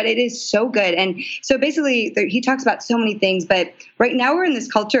back, but it is so good. And so basically he talks about so many things, but right now we're in this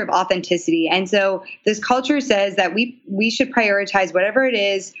culture of authenticity. And so this culture says that we should prioritize whatever it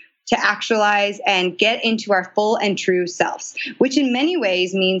is to actualize and get into our full and true selves, which in many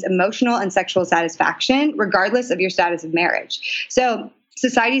ways means emotional and sexual satisfaction, regardless of your status of marriage. So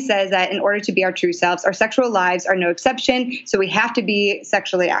society says that in order to be our true selves, our sexual lives are no exception. So we have to be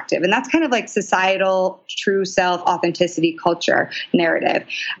sexually active. And that's kind of like societal true self authenticity culture narrative.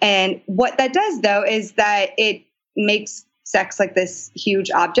 And what that does, though, is that it makes sex like this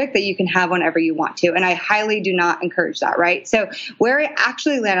huge object that you can have whenever you want to. And I highly do not encourage that, right? So where I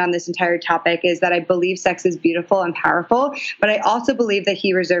actually land on this entire topic is that I believe sex is beautiful and powerful, but I also believe that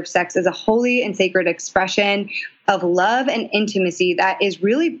he reserves sex as a holy and sacred expression of love and intimacy that is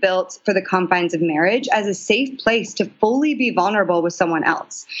really built for the confines of marriage as a safe place to fully be vulnerable with someone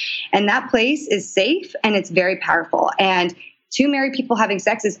else. And that place is safe and it's very powerful. And two married people having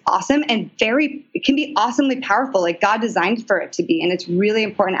sex is awesome and it can be awesomely powerful. Like God designed for it to be. And it's really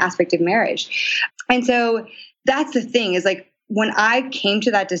important aspect of marriage. And so that's the thing, is like, when I came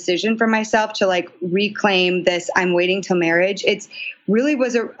to that decision for myself to like reclaim this, I'm waiting till marriage, it's really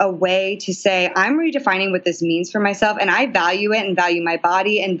was a way to say, I'm redefining what this means for myself. And I value it and value my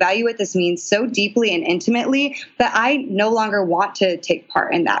body and value what this means so deeply and intimately that I no longer want to take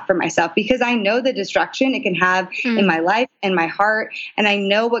part in that for myself, because I know the destruction it can have in my life and my heart. And I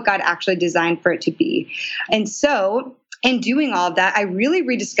know what God actually designed for it to be. And so in doing all of that, I really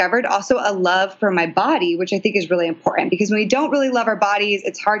rediscovered also a love for my body, which I think is really important, because when we don't really love our bodies,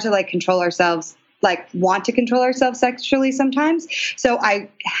 it's hard to like control ourselves, like want to control ourselves sexually sometimes. So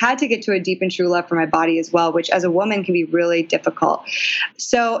I had to get to a deep and true love for my body as well, which as a woman can be really difficult.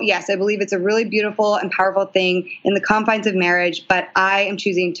 So yes, I believe it's a really beautiful and powerful thing in the confines of marriage, but I am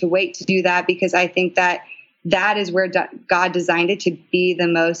choosing to wait to do that because I think that that is where God designed it to be the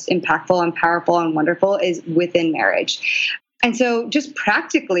most impactful and powerful and wonderful, is within marriage. And so just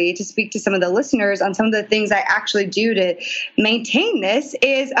practically to speak to some of the listeners on some of the things I actually do to maintain this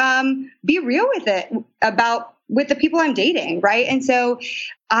is be real with it with the people I'm dating, right? And so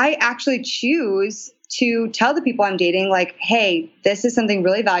I actually choose to tell the people I'm dating, like, hey, this is something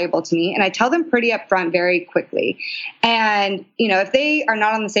really valuable to me. And I tell them pretty upfront very quickly. And, if they are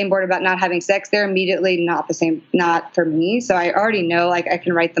not on the same board about not having sex, they're immediately not for me. So I already know, like, I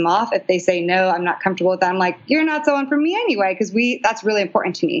can write them off. If they say, no, I'm not comfortable with that, I'm like, you're not someone for me anyway, because that's really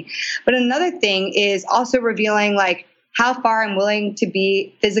important to me. But another thing is also revealing, like, how far I'm willing to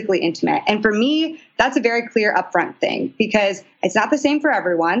be physically intimate. And for me, that's a very clear upfront thing because it's not the same for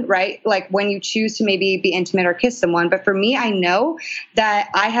everyone, right? Like when you choose to maybe be intimate or kiss someone. But for me, I know that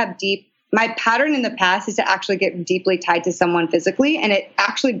my pattern in the past is to actually get deeply tied to someone physically. And it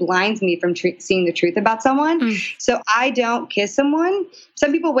actually blinds me from seeing the truth about someone. So I don't kiss someone.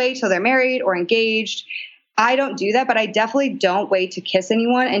 Some people wait till they're married or engaged. I don't do that, but I definitely don't wait to kiss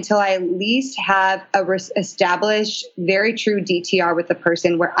anyone until I at least have established very true DTR with the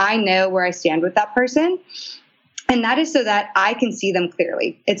person where I know where I stand with that person. And that is so that I can see them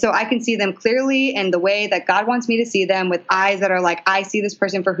clearly. It's so I can see them clearly in the way that God wants me to see them, with eyes that are like, I see this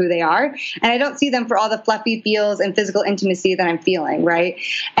person for who they are. And I don't see them for all the fluffy feels and physical intimacy that I'm feeling, right?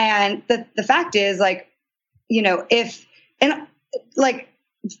 And the fact is, like,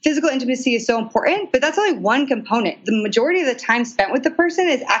 physical intimacy is so important, but that's only one component. The majority of the time spent with the person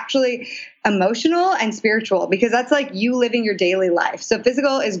is actually emotional and spiritual, because that's like you living your daily life. So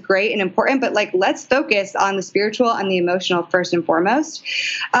physical is great and important, but like, let's focus on the spiritual and the emotional first and foremost.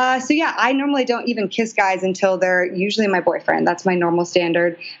 I normally don't even kiss guys until they're usually my boyfriend. That's my normal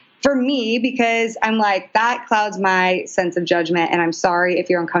standard for me, because I'm like, that clouds my sense of judgment. And I'm sorry if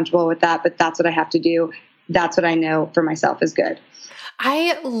you're uncomfortable with that, but that's what I have to do. That's what I know for myself is good.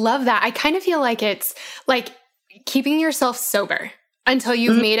 I love that. I kind of feel like it's like keeping yourself sober until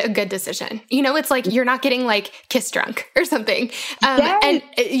you've made a good decision. It's like you're not getting like kiss drunk or something. And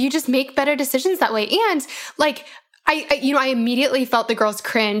you just make better decisions that way. And like, I immediately felt the girls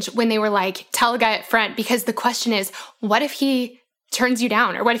cringe when they were like, tell a guy up front, because the question is, what if he turns you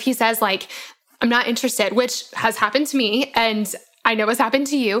down? Or what if he says like, I'm not interested, which has happened to me. And I know what's happened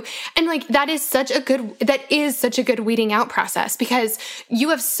to you. And like, that is such a good weeding out process, because you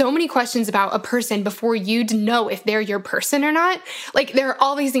have so many questions about a person before you'd know if they're your person or not. Like, there are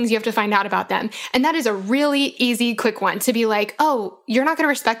all these things you have to find out about them. And that is a really easy, quick one to be like, oh, you're not going to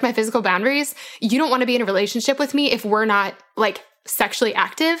respect my physical boundaries. You don't want to be in a relationship with me if we're not like sexually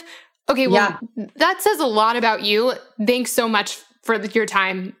active. Okay. Well, that says a lot about you. Thanks so much for your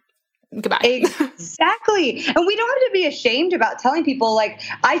time. Goodbye. Exactly. And we don't have to be ashamed about telling people. Like,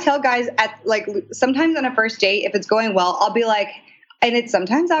 I tell guys sometimes on a first date, if it's going well, I'll be like, and it's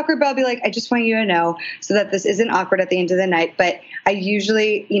sometimes awkward, but I'll be like, I just want you to know so that this isn't awkward at the end of the night. But I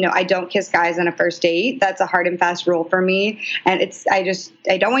usually, I don't kiss guys on a first date. That's a hard and fast rule for me. And I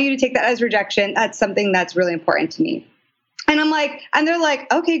don't want you to take that as rejection. That's something that's really important to me. And they're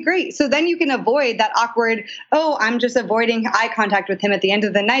like, okay, great. So then you can avoid that awkward, oh, I'm just avoiding eye contact with him at the end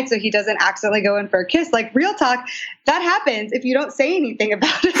of the night so he doesn't accidentally go in for a kiss. Like, real talk, that happens if you don't say anything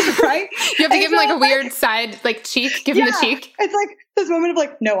about it, right? You have to give him like a weird side, like cheek, give him the cheek. It's like this moment of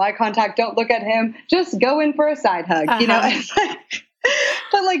like, no eye contact, don't look at him, just go in for a side hug, It's like,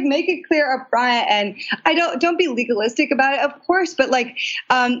 but like, make it clear up front, and don't be legalistic about it, of course, but like,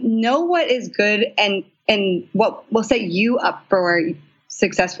 know what is good and what will set you up for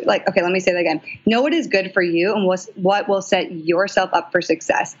success. Like, okay, let me say that again. Know what is good for you and what will set yourself up for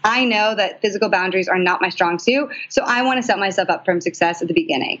success. I know that physical boundaries are not my strong suit, so I want to set myself up for success at the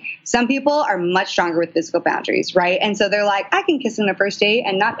beginning. Some people are much stronger with physical boundaries, right? And so they're like, I can kiss on a first date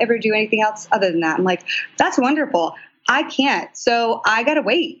and not ever do anything else other than that. I'm like, that's wonderful. I can't. So I got to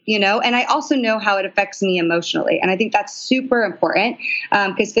wait, and I also know how it affects me emotionally. And I think that's super important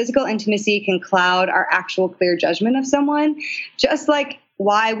because physical intimacy can cloud our actual clear judgment of someone. Just like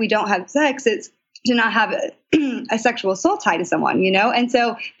why we don't have sex is to not have a sexual soul tie to someone, And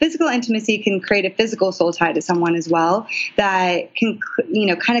so physical intimacy can create a physical soul tie to someone as well that can,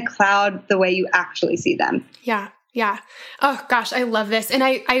 kind of cloud the way you actually see them. Yeah. Yeah. Oh gosh, I love this. And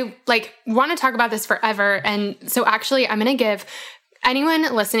I like want to talk about this forever. And so actually I'm going to give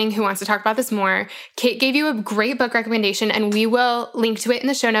anyone listening who wants to talk about this more, Kait gave you a great book recommendation and we will link to it in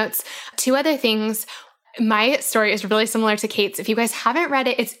the show notes. 2 other things. My story is really similar to Kait's. If you guys haven't read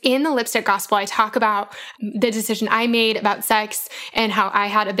it, it's in the Lipstick Gospel. I talk about the decision I made about sex and how I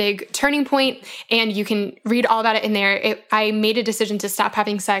had a big turning point, and you can read all about it in there. I made a decision to stop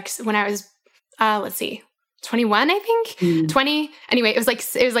having sex when I was, 21, I think. 20. Anyway, it was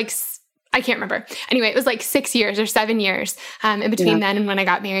like I can't remember. Anyway, it was like 6 years or 7 years in between then and when I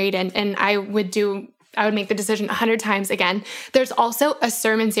got married. And I would make the decision 100 times again. There's also a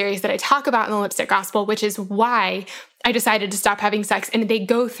sermon series that I talk about in the Lipstick Gospel, which is why I decided to stop having sex. And they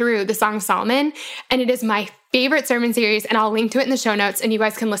go through the Song of Solomon, and it is my favorite sermon series, and I'll link to it in the show notes and you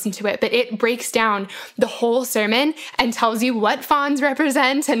guys can listen to it. But it breaks down the whole sermon and tells you what fawns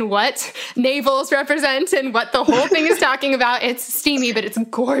represent and what navels represent and what the whole thing is talking about. It's steamy, but it's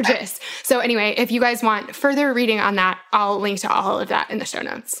gorgeous. So anyway, if you guys want further reading on that, I'll link to all of that in the show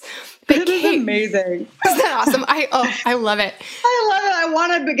notes. It is amazing. Isn't that awesome? I love it. I love it. I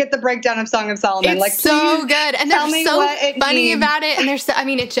want to get the breakdown of Song of Solomon. It's like, so good. And they're so funny means. about it. And they're so, I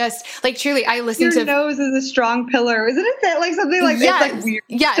mean, it just, like, truly, I listen Your to... nose is a strong pillar. Isn't it that, like, something like yes, it's like weird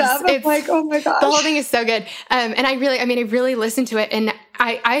yes, stuff? I'm like, oh my gosh. The whole thing is so good. And I really listened to it. And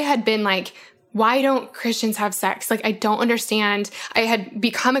I had been like, why don't Christians have sex? Like, I don't understand. I had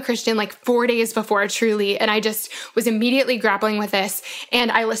become a Christian like 4 days before, truly. And I just was immediately grappling with this.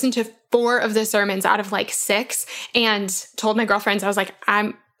 And I listened to 4 of the sermons out of like 6 and told my girlfriends, I was like,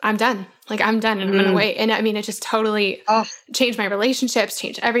 I'm done. Like, I'm done and I'm going to wait. And I mean, it just totally changed my relationships,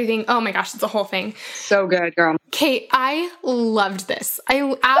 changed everything. Oh my gosh, it's a whole thing. So good, girl. Kait, I loved this.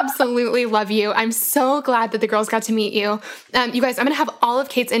 I absolutely love you. I'm so glad that the girls got to meet you. You guys, I'm going to have all of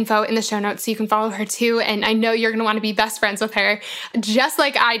Kait's info in the show notes so you can follow her too. And I know you're going to want to be best friends with her, just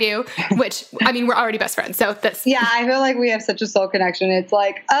like I do, which, I mean, we're already best friends. So that's... Yeah, I feel like we have such a soul connection. It's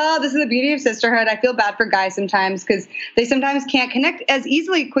like, oh, this is the beauty of sisterhood. I feel bad for guys sometimes because they sometimes can't connect as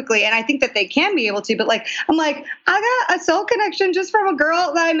easily quickly. And I think that they can be able to, but like, I'm like, I got a soul connection just from a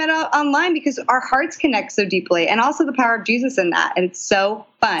girl that I met online because our hearts connect so deeply, and also the power of Jesus in that. And it's so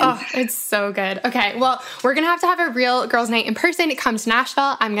fun. Oh, it's so good. Okay. Well, we're going to have a real girls' night in person. Come to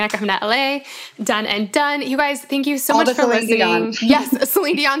Nashville. I'm going to come to LA. Done and done. You guys, thank you so much for listening. Yes.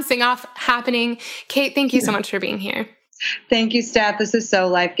 Celine Dion sing-off happening. Kait, thank you so much for being here. Thank you, Steph. This is so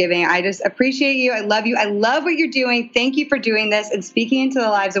life-giving. I just appreciate you. I love you. I love what you're doing. Thank you for doing this and speaking into the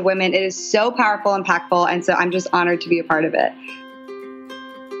lives of women. It is so powerful and impactful. And so I'm just honored to be a part of it.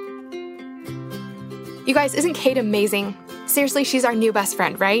 You guys, isn't Kait amazing? Seriously, she's our new best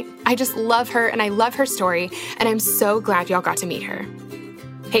friend, right? I just love her and I love her story. And I'm so glad y'all got to meet her.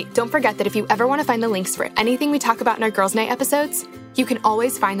 Hey, don't forget that if you ever want to find the links for anything we talk about in our Girls' Night episodes, you can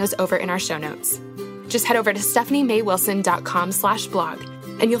always find those over in our show notes. Just head over to stephaniemaywilson.com/blog,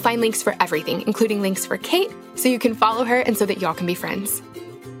 and you'll find links for everything, including links for Kait, so you can follow her and so that y'all can be friends.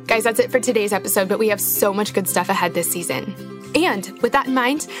 Guys, that's it for today's episode, but we have so much good stuff ahead this season. And with that in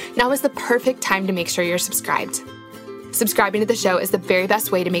mind, now is the perfect time to make sure you're subscribed. Subscribing to the show is the very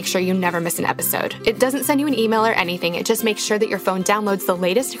best way to make sure you never miss an episode. It doesn't send you an email or anything. It just makes sure that your phone downloads the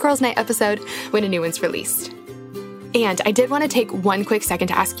latest Girls' Night episode when a new one's released. And I did want to take one quick second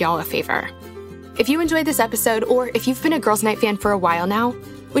to ask y'all a favor. If you enjoyed this episode, or if you've been a Girls' Night fan for a while now,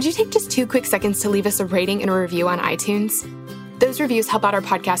 would you take just 2 quick seconds to leave us a rating and a review on iTunes? Those reviews help out our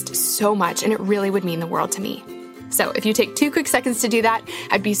podcast so much, and it really would mean the world to me. So if you take 2 quick seconds to do that,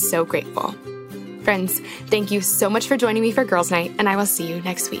 I'd be so grateful. Friends, thank you so much for joining me for Girls' Night, and I will see you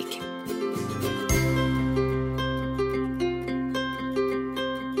next week.